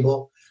your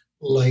table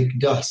like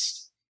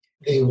dust.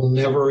 They will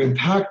never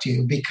impact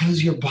you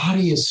because your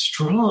body is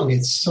strong,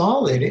 it's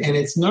solid, and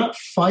it's not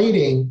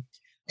fighting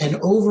and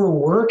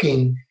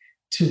overworking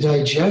to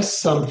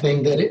digest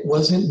something that it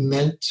wasn't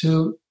meant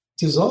to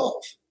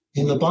dissolve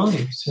in the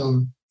body.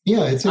 So,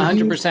 yeah, it's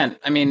 100%.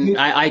 I mean,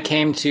 I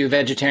came to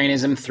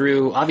vegetarianism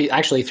through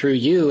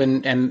you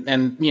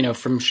and you know,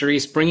 from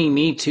Charisse bringing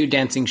me to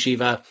Dancing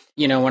Shiva.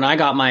 You know, when I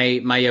got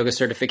my yoga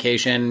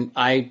certification,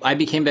 I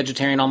became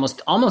vegetarian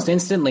almost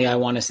instantly, I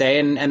want to say,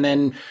 and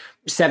then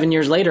 7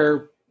 years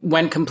later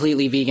went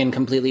completely vegan,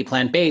 completely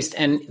plant-based.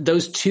 And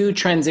those two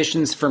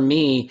transitions for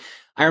me,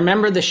 I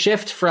remember the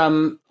shift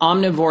from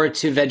omnivore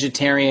to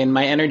vegetarian.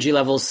 My energy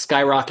levels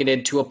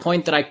skyrocketed to a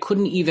point that I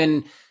couldn't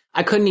even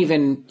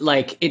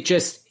like,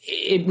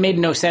 it made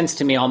no sense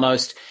to me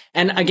almost.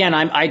 And again,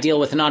 I deal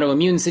with an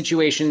autoimmune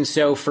situation.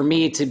 So for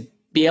me to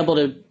be able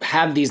to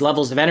have these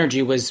levels of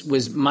energy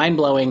was mind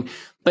blowing.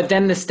 But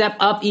then the step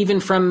up, even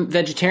from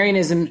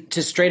vegetarianism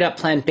to straight up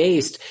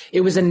plant-based,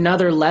 it was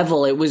another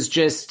level. It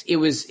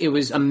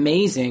was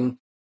amazing.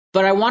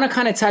 But I want to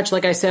kind of touch,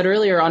 like I said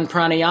earlier, on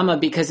pranayama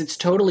because it's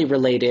totally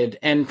related.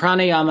 And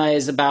pranayama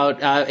is about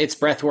it's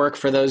breath work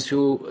for those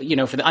who, you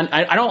know,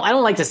 I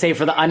don't like to say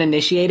for the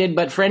uninitiated,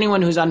 but for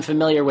anyone who's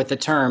unfamiliar with the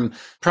term,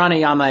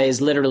 pranayama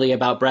is literally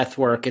about breath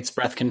work. It's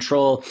breath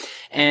control.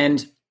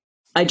 And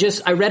I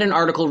read an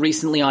article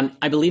recently on,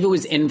 I believe it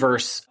was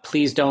Inverse.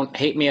 Please don't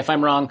hate me if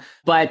I'm wrong.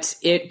 But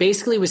it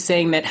basically was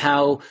saying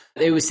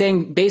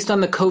based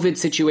on the COVID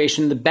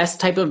situation, the best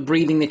type of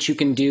breathing that you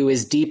can do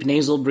is deep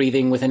nasal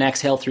breathing with an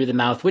exhale through the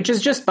mouth, which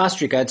is just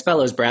Bhastrika. It's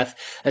bellows breath,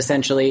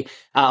 essentially.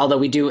 Although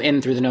we do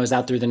in through the nose,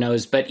 out through the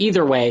nose. But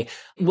either way,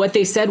 what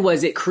they said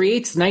was it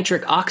creates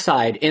nitric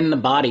oxide in the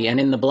body and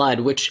in the blood,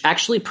 which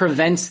actually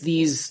prevents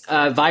these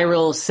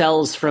viral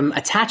cells from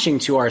attaching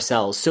to our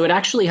cells. So it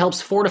actually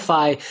helps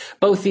fortify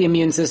both the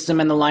immune system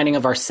and the lining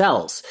of our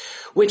cells,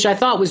 which I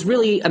thought was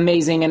really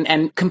amazing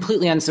and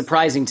completely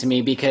unsurprising to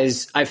me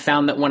because I've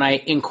found that when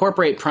I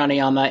incorporate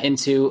pranayama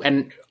into,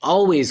 and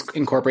always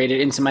incorporate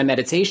it into my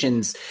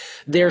meditations,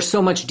 they're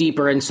so much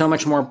deeper and so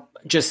much more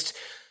just,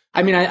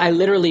 I mean, I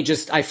literally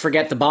I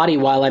forget the body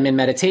while I'm in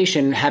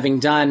meditation, having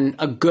done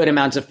a good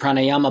amount of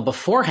pranayama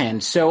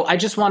beforehand. So I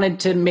just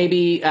wanted to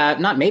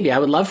I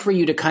would love for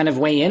you to kind of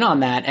weigh in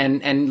on that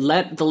and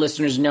let the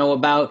listeners know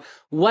about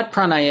what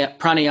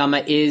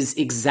pranayama is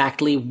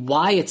exactly,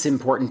 why it's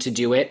important to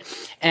do it,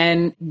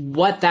 and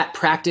what that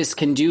practice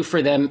can do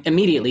for them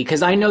immediately,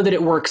 because I know that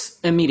it works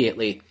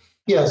immediately.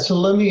 Yeah, so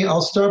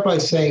I'll start by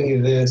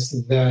saying this,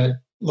 that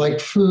like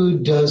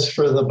food does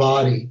for the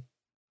body,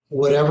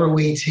 whatever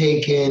we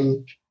take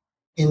into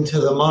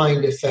the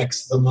mind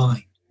affects the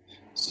mind.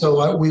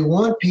 So we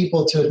want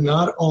people to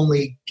not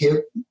only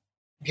give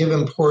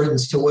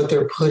importance to what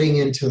they're putting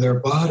into their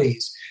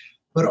bodies,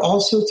 but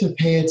also to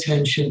pay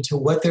attention to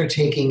what they're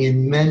taking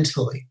in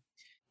mentally.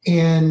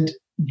 And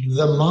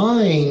the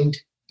mind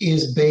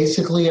is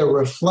basically a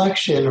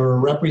reflection or a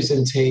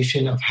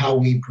representation of how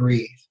we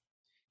breathe.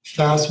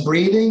 Fast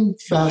breathing,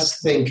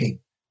 fast thinking.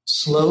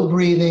 Slow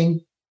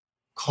breathing,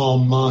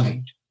 calm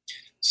mind.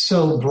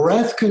 So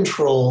breath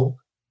control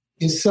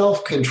is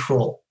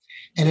self-control.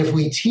 And if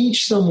we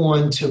teach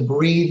someone to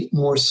breathe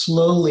more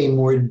slowly,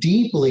 more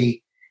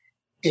deeply,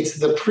 it's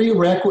the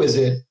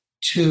prerequisite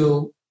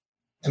to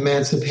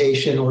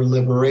emancipation or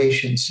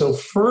liberation. So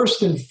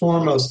first and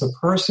foremost, the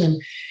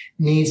person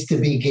needs to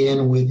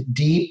begin with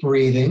deep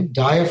breathing,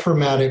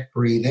 diaphragmatic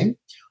breathing,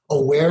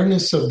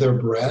 awareness of their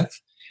breath.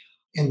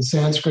 In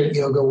Sanskrit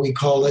yoga, we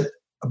call it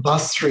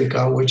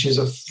Bhastrika, which is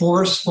a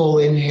forceful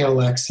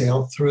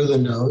inhale-exhale through the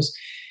nose.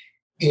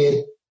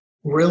 It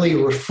really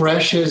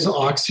refreshes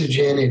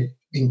oxygen. It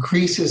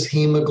increases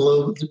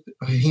hemoglobin.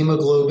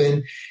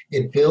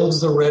 It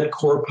builds the red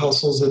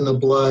corpuscles in the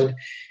blood.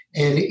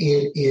 And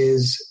it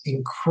is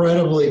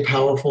incredibly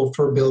powerful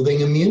for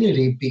building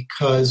immunity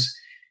because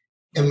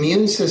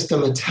immune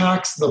system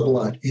attacks the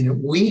blood and it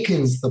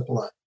weakens the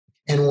blood.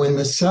 And when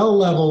the cell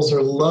levels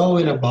are low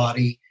in a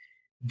body,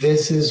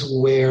 this is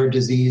where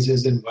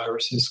diseases and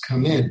viruses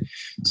come in.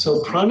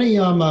 So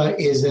pranayama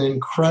is an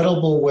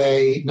incredible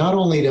way not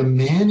only to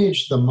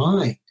manage the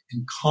mind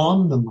and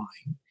calm the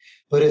mind,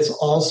 but it's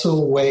also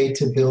a way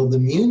to build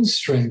immune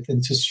strength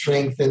and to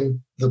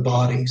strengthen the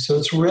body. So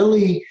it's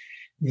really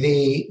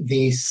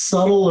the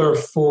subtler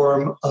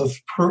form of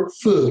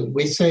food.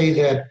 We say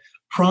that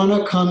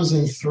prana comes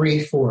in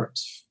three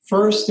forms.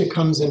 First, it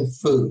comes in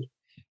food.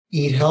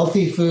 Eat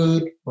healthy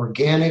food,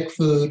 organic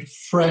food,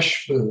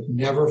 fresh food,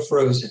 never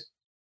frozen.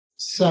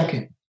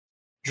 Second,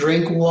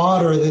 drink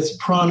water that's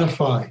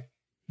pranified,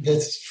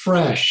 that's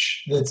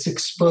fresh, that's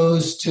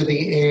exposed to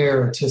the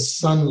air, to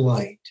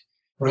sunlight,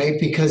 right?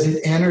 Because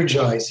it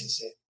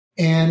energizes it.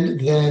 And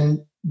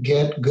then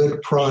get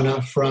good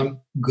prana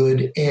from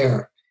good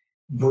air.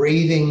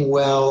 Breathing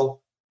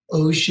well,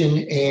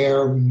 ocean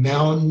air,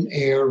 mountain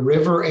air,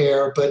 river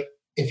air. But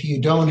if you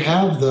don't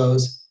have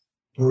those,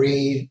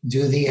 breathe,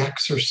 do the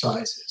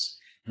exercises.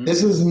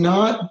 This is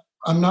not,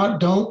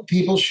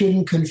 people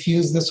shouldn't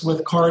confuse this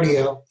with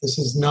cardio. This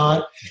is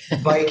not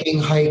biking,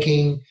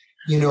 hiking,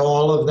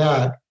 all of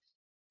that.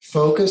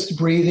 Focused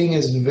breathing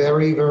is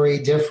very, very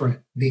different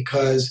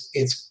because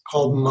it's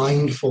called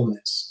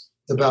mindfulness.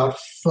 It's about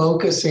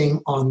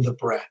focusing on the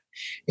breath.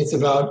 It's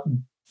about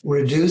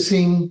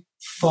reducing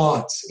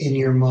thoughts in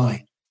your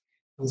mind.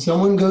 When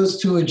someone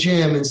goes to a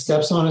gym and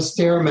steps on a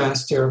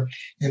Stairmaster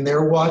and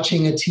they're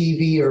watching a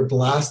TV or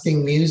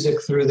blasting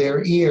music through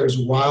their ears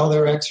while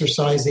they're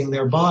exercising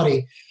their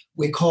body,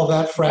 we call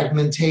that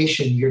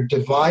fragmentation. You're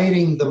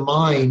dividing the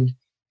mind,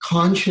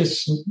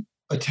 conscious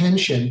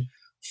attention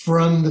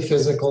from the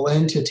physical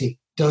entity.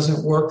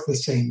 Doesn't work the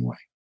same way.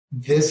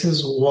 This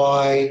is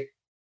why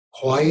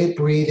quiet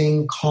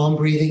breathing, calm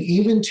breathing,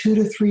 even 2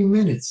 to 3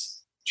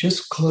 minutes,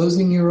 just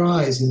closing your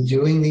eyes and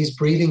doing these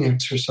breathing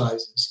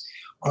exercises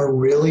are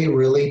really,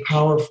 really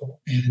powerful,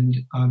 and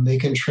they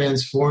can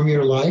transform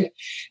your life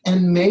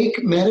and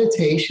make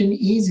meditation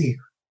easier.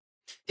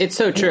 It's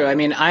so true. I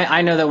mean,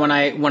 I know that when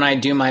I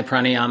do my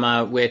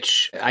pranayama,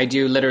 which I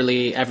do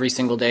literally every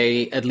single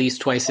day, at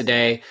least twice a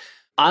day,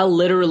 I'll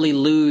literally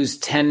lose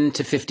 10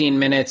 to 15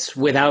 minutes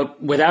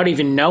without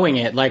even knowing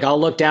it. Like I'll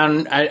look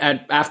down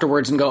at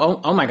afterwards and go,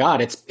 oh my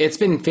God, it's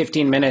been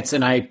 15 minutes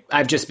and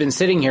I've just been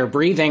sitting here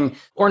breathing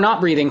or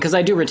not breathing, because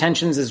I do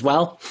retentions as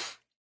well.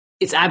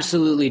 It's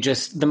absolutely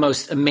just the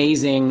most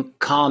amazing,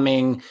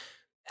 calming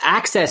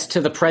access to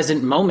the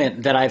present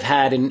moment that I've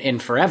had in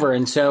forever.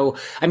 And so,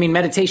 I mean,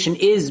 meditation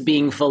is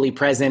being fully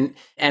present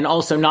and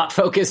also not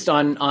focused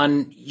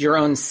on your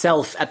own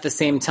self at the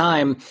same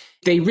time.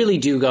 They really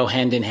do go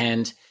hand in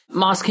hand.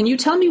 Mas, can you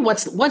tell me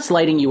what's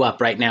lighting you up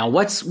right now?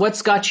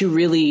 What's got you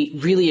really,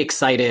 really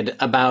excited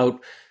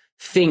about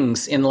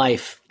things in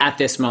life at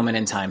this moment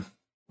in time?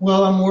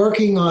 Well, I'm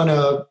working on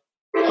a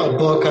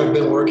book I've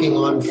been working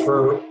on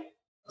for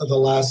the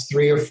last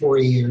 3 or 4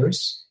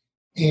 years,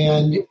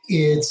 and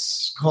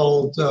it's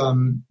called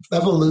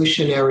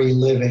Evolutionary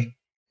Living.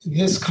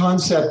 This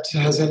concept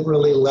hasn't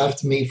really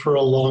left me for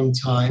a long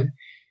time,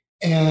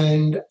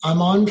 and I'm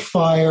on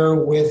fire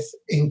with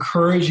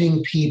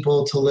encouraging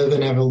people to live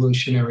an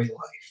evolutionary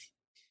life.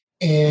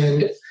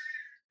 And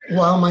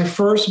while my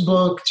first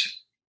book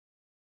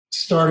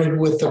started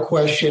with the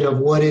question of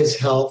what is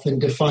health and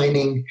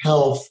defining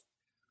health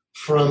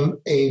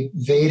from a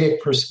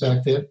Vedic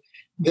perspective,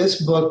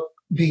 this book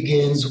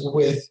begins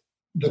with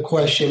the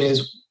question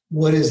is,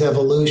 what is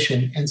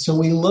evolution? And so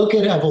we look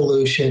at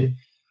evolution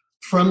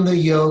from the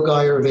Yoga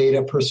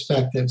Ayurveda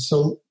perspective.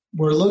 So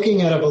we're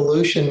looking at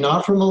evolution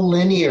not from a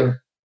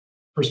linear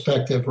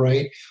perspective,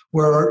 right?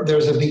 Where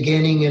there's a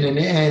beginning and an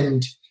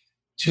end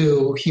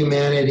to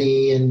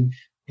humanity, and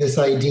this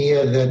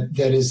idea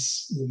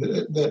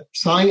that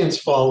science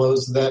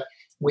follows, that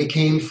we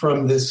came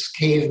from this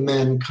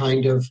caveman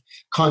kind of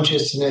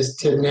consciousness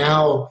to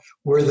now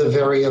we're the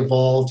very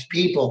evolved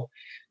people.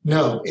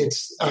 No,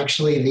 it's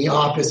actually the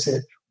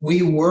opposite.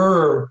 We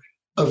were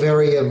a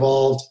very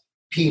evolved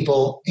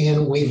people,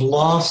 and we've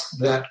lost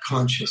that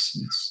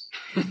consciousness,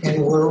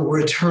 and we're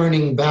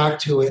returning back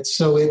to it.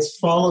 So it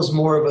follows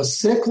more of a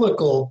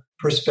cyclical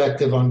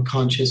perspective on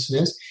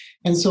consciousness.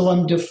 And so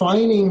I'm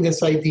defining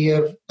this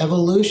idea of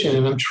evolution,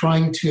 and I'm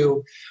trying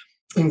to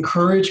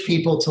encourage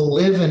people to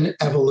live an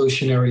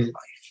evolutionary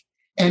life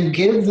and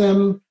give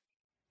them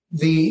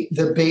the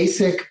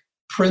basic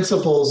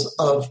principles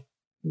of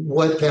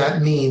what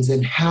that means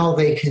and how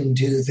they can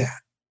do that.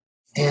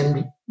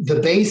 And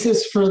the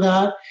basis for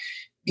that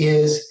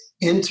is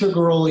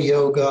integral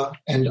yoga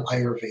and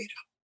Ayurveda,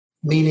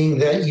 meaning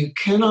that you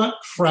cannot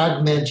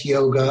fragment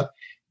yoga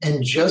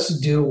and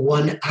just do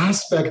one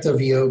aspect of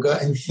yoga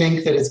and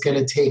think that it's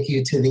going to take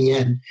you to the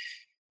end.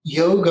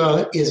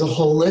 Yoga is a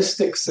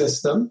holistic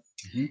system,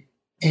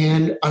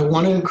 and I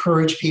want to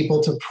encourage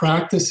people to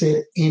practice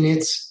it in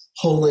its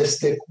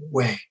holistic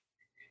way.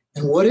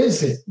 And what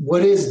is it?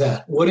 What is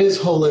that? What is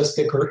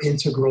holistic or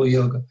integral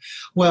yoga?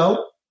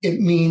 Well,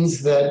 it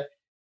means that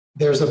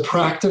there's a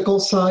practical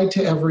side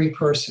to every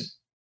person.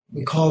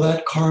 We call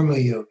that karma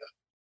yoga.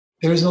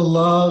 There's a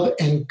love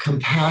and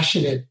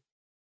compassionate,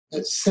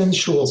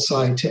 sensual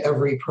side to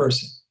every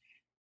person.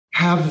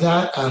 Have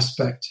that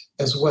aspect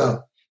as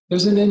well.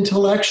 There's an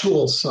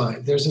intellectual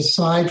side. There's a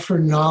side for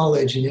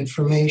knowledge and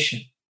information.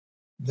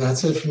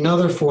 That's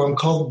another form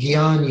called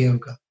Jnana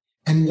Yoga.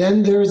 And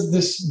then there's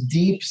this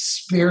deep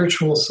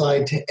spiritual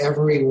side to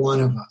every one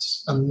of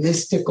us, a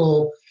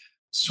mystical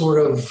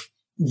sort of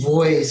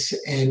voice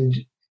and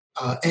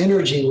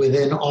energy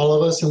within all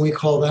of us. And we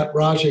call that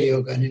Raja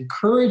Yoga, and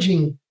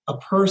encouraging a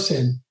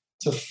person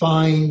to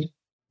find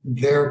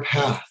their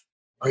path.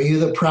 Are you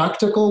the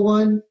practical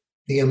one,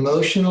 the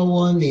emotional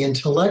one, the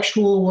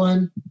intellectual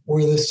one,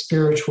 or the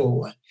spiritual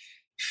one?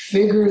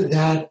 Figure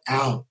that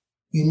out.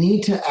 You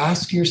need to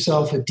ask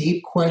yourself a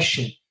deep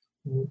question.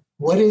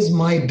 What is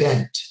my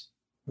bent?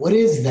 What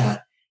is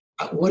that?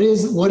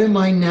 What am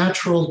I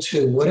natural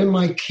to? What am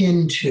I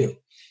kin to?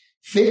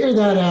 Figure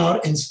that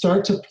out and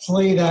start to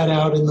play that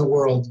out in the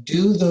world.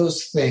 Do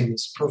those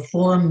things,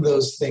 perform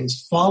those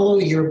things, follow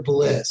your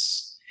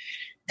bliss.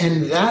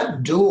 And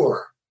that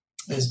door,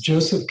 as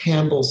Joseph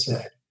Campbell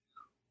said,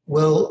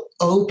 will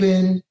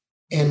open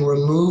and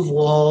remove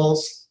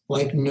walls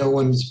like no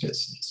one's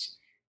business.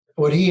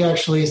 What he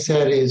actually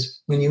said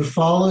is, when you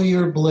follow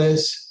your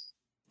bliss,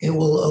 it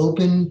will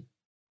open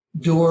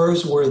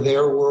doors where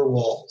there were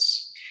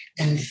walls.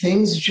 And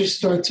things just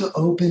start to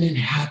open and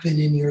happen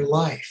in your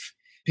life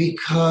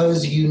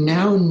because you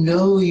now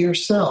know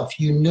yourself.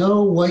 You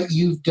know what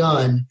you've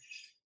done,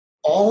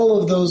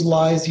 all of those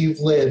lives you've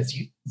lived.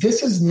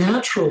 This is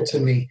natural to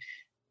me.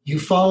 You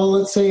follow,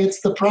 let's say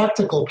it's the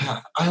practical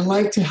path. I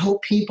like to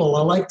help people.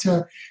 I like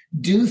to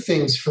do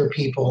things for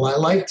people. I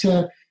like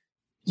to,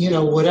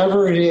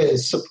 whatever it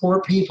is,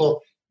 support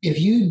people. If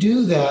you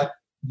do that,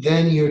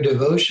 then your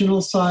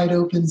devotional side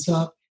opens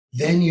up.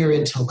 Then your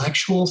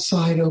intellectual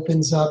side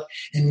opens up.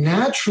 And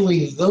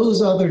naturally,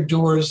 those other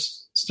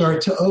doors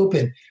start to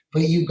open.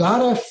 But you got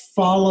to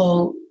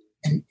follow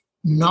and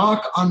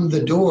knock on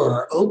the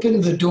door.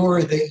 Open the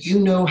door that you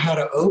know how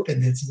to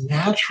open. It's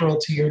natural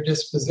to your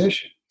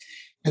disposition.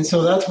 And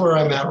so that's where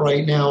I'm at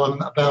right now. I'm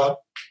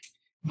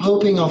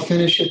hoping I'll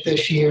finish it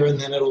this year, and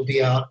then it'll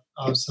be out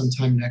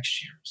sometime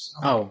next year. So.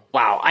 Oh,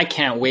 wow. I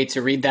can't wait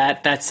to read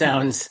that. That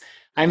sounds,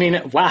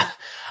 wow.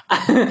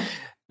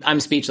 I'm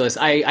speechless.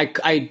 I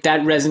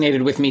that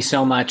resonated with me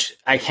so much.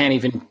 I can't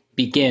even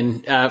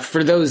begin.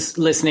 For those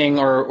listening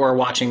or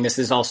watching, this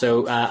is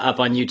also up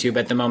on YouTube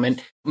at the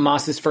moment.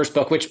 Moss's first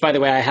book, which, by the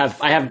way, I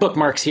have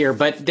bookmarks here,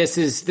 but this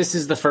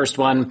is the first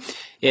one.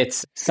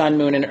 It's Sun,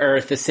 Moon, and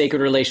Earth: The Sacred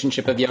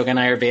Relationship of Yoga and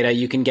Ayurveda.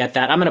 You can get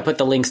that. I'm going to put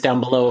the links down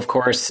below, of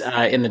course,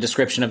 in the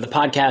description of the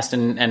podcast,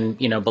 and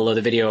below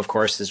the video, of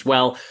course, as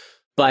well.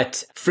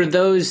 But for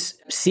those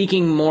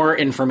seeking more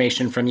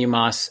information from you,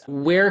 Moss,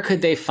 where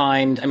could they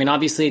find,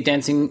 obviously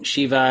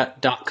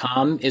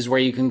DancingShiva.com is where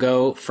you can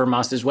go for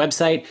Moss's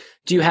website.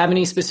 Do you have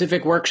any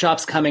specific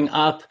workshops coming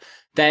up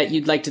that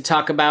you'd like to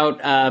talk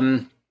about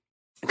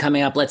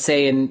coming up, let's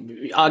say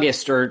in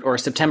August or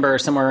September or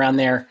somewhere around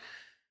there?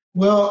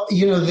 Well,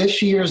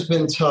 this year's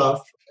been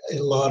tough. A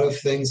lot of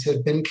things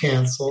have been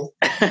canceled.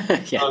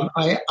 Yeah.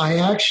 I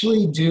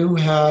actually do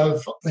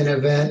have an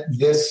event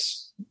this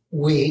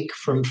week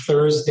from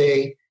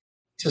Thursday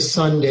to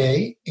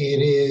Sunday.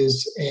 It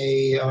is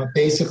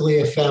basically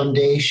a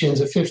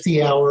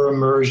 50-hour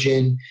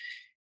immersion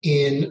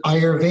in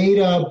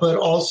Ayurveda, but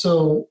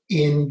also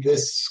in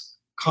this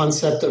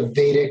concept of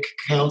Vedic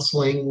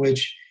counseling,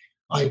 which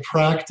I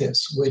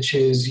practice, which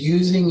is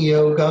using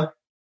yoga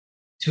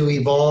to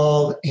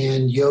evolve,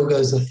 and yoga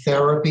as a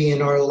therapy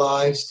in our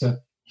lives to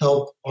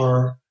help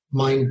our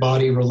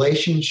mind-body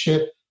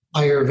relationship,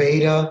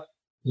 Ayurveda,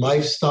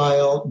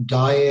 lifestyle,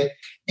 diet,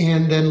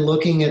 and then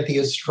looking at the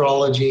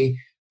astrology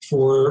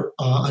for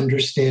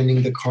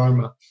understanding the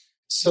karma.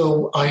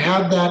 So I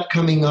have that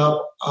coming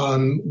up.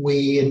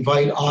 We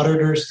invite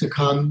auditors to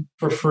come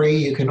for free.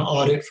 You can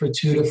audit for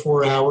 2 to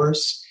 4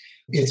 hours.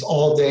 It's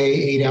all day,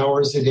 8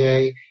 hours a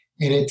day,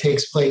 and it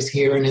takes place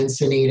here in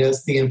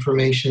Encinitas. The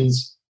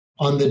information's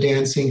on the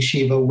Dancing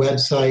Shiva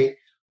website.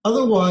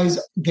 Otherwise,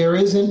 there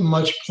isn't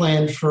much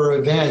planned for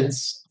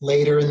events.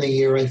 Later in the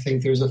year, I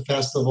think there's a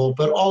festival,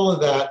 but all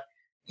of that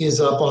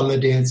is up on the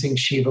Dancing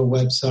Shiva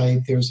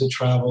website. There's a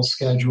travel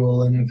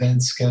schedule, an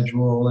event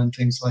schedule, and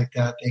things like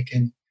that. They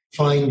can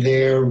find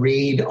there,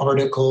 read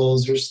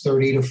articles. There's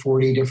 30 to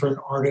 40 different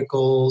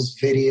articles,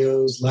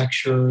 videos,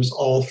 lectures,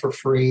 all for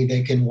free.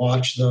 They can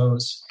watch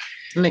those.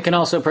 And they can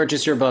also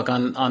purchase your book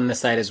on the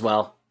site as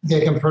well.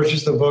 They can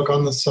purchase the book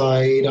on the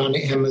site, on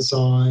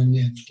Amazon,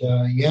 and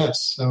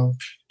yes, so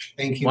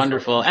thank you.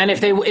 Wonderful. And if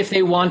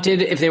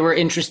they were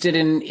interested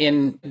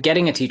in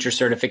getting a teacher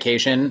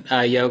certification,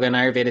 yoga and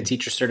Ayurveda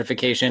teacher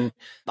certification,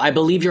 I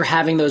believe you're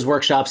having those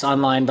workshops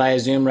online via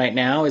Zoom right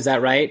now. Is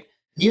that right?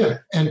 Yeah,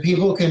 and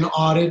people can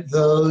audit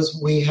those.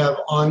 We have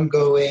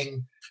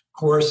ongoing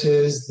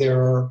courses.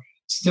 They're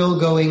still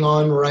going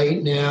on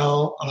right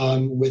now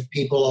with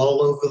people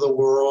all over the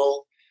world.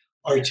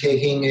 Are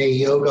taking a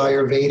Yoga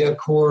Ayurveda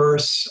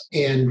course,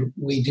 and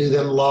we do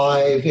them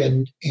live,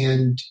 and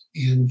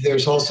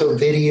there's also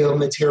video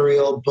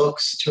material,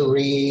 books to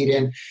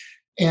read,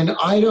 and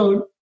I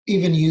don't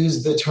even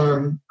use the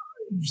term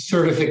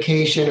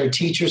certification or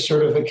teacher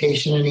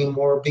certification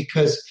anymore,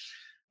 because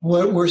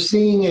what we're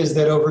seeing is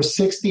that over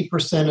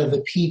 60% of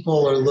the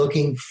people are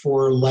looking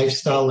for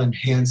lifestyle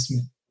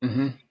enhancement.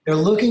 Mm-hmm. They're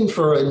looking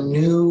for a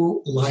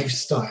new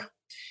lifestyle.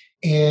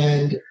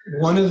 And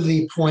one of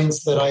the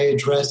points that I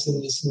address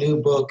in this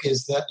new book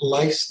is that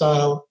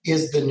lifestyle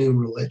is the new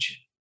religion.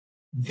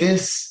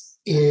 This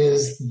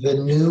is the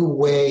new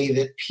way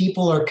that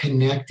people are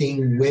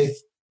connecting with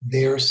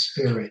their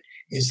spirit,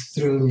 is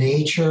through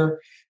nature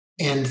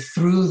and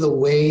through the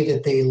way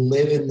that they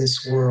live in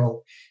this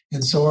world.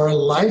 And so our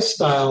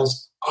lifestyles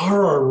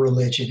are our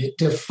religion. It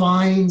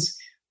defines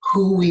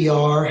who we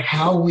are,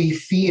 how we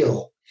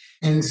feel.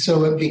 And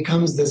so it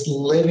becomes this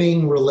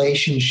living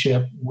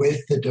relationship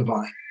with the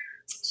divine.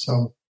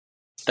 So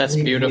that's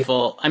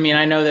beautiful. I mean,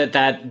 I know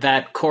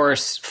that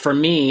course, for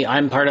me,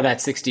 I'm part of that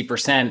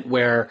 60%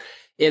 where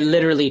it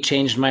literally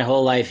changed my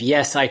whole life.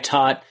 Yes, I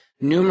taught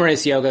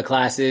numerous yoga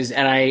classes,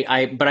 and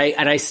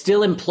I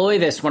still employ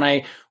this when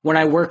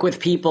I work with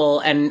people,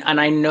 and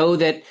I know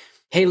that,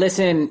 hey,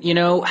 listen,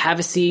 have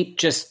a seat,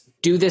 just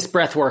do this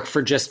breath work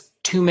for just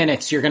 2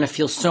 minutes. You're going to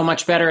feel so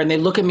much better. And they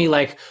look at me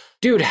like,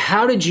 dude,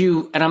 how did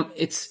you? And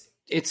it's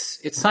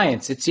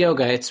science. It's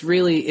yoga. It's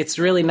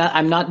really not,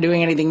 I'm not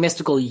doing anything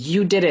mystical.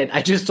 You did it.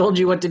 I just told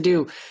you what to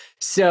do.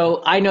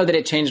 So I know that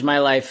it changed my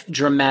life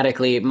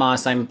dramatically.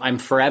 Mas, I'm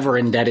forever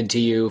indebted to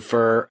you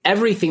for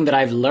everything that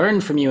I've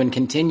learned from you and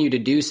continue to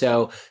do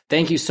so.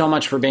 Thank you so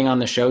much for being on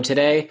the show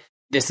today.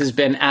 This has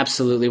been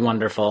absolutely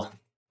wonderful.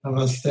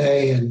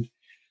 Namaste.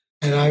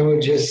 And I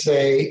would just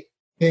say,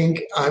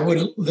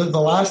 the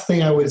last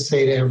thing I would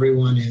say to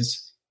everyone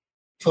is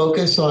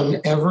focus on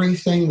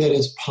everything that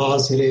is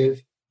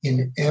positive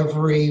in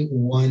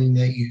everyone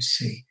that you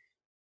see.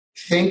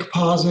 Think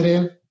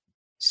positive,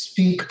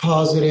 speak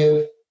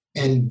positive,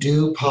 and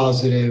do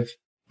positive,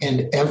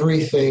 and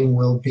everything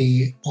will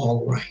be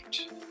all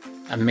right.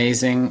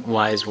 Amazing,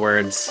 wise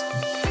words.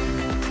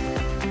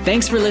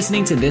 Thanks for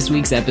listening to this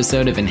week's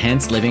episode of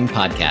Enhanced Living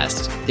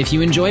Podcast. If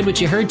you enjoyed what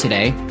you heard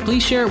today,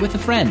 please share it with a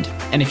friend.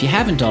 And if you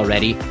haven't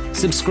already,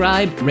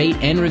 subscribe, rate,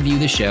 and review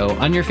the show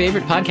on your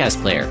favorite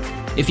podcast player.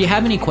 If you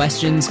have any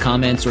questions,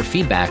 comments, or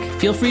feedback,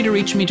 feel free to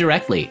reach me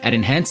directly at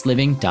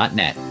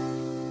enhancedliving.net.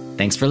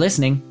 Thanks for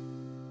listening.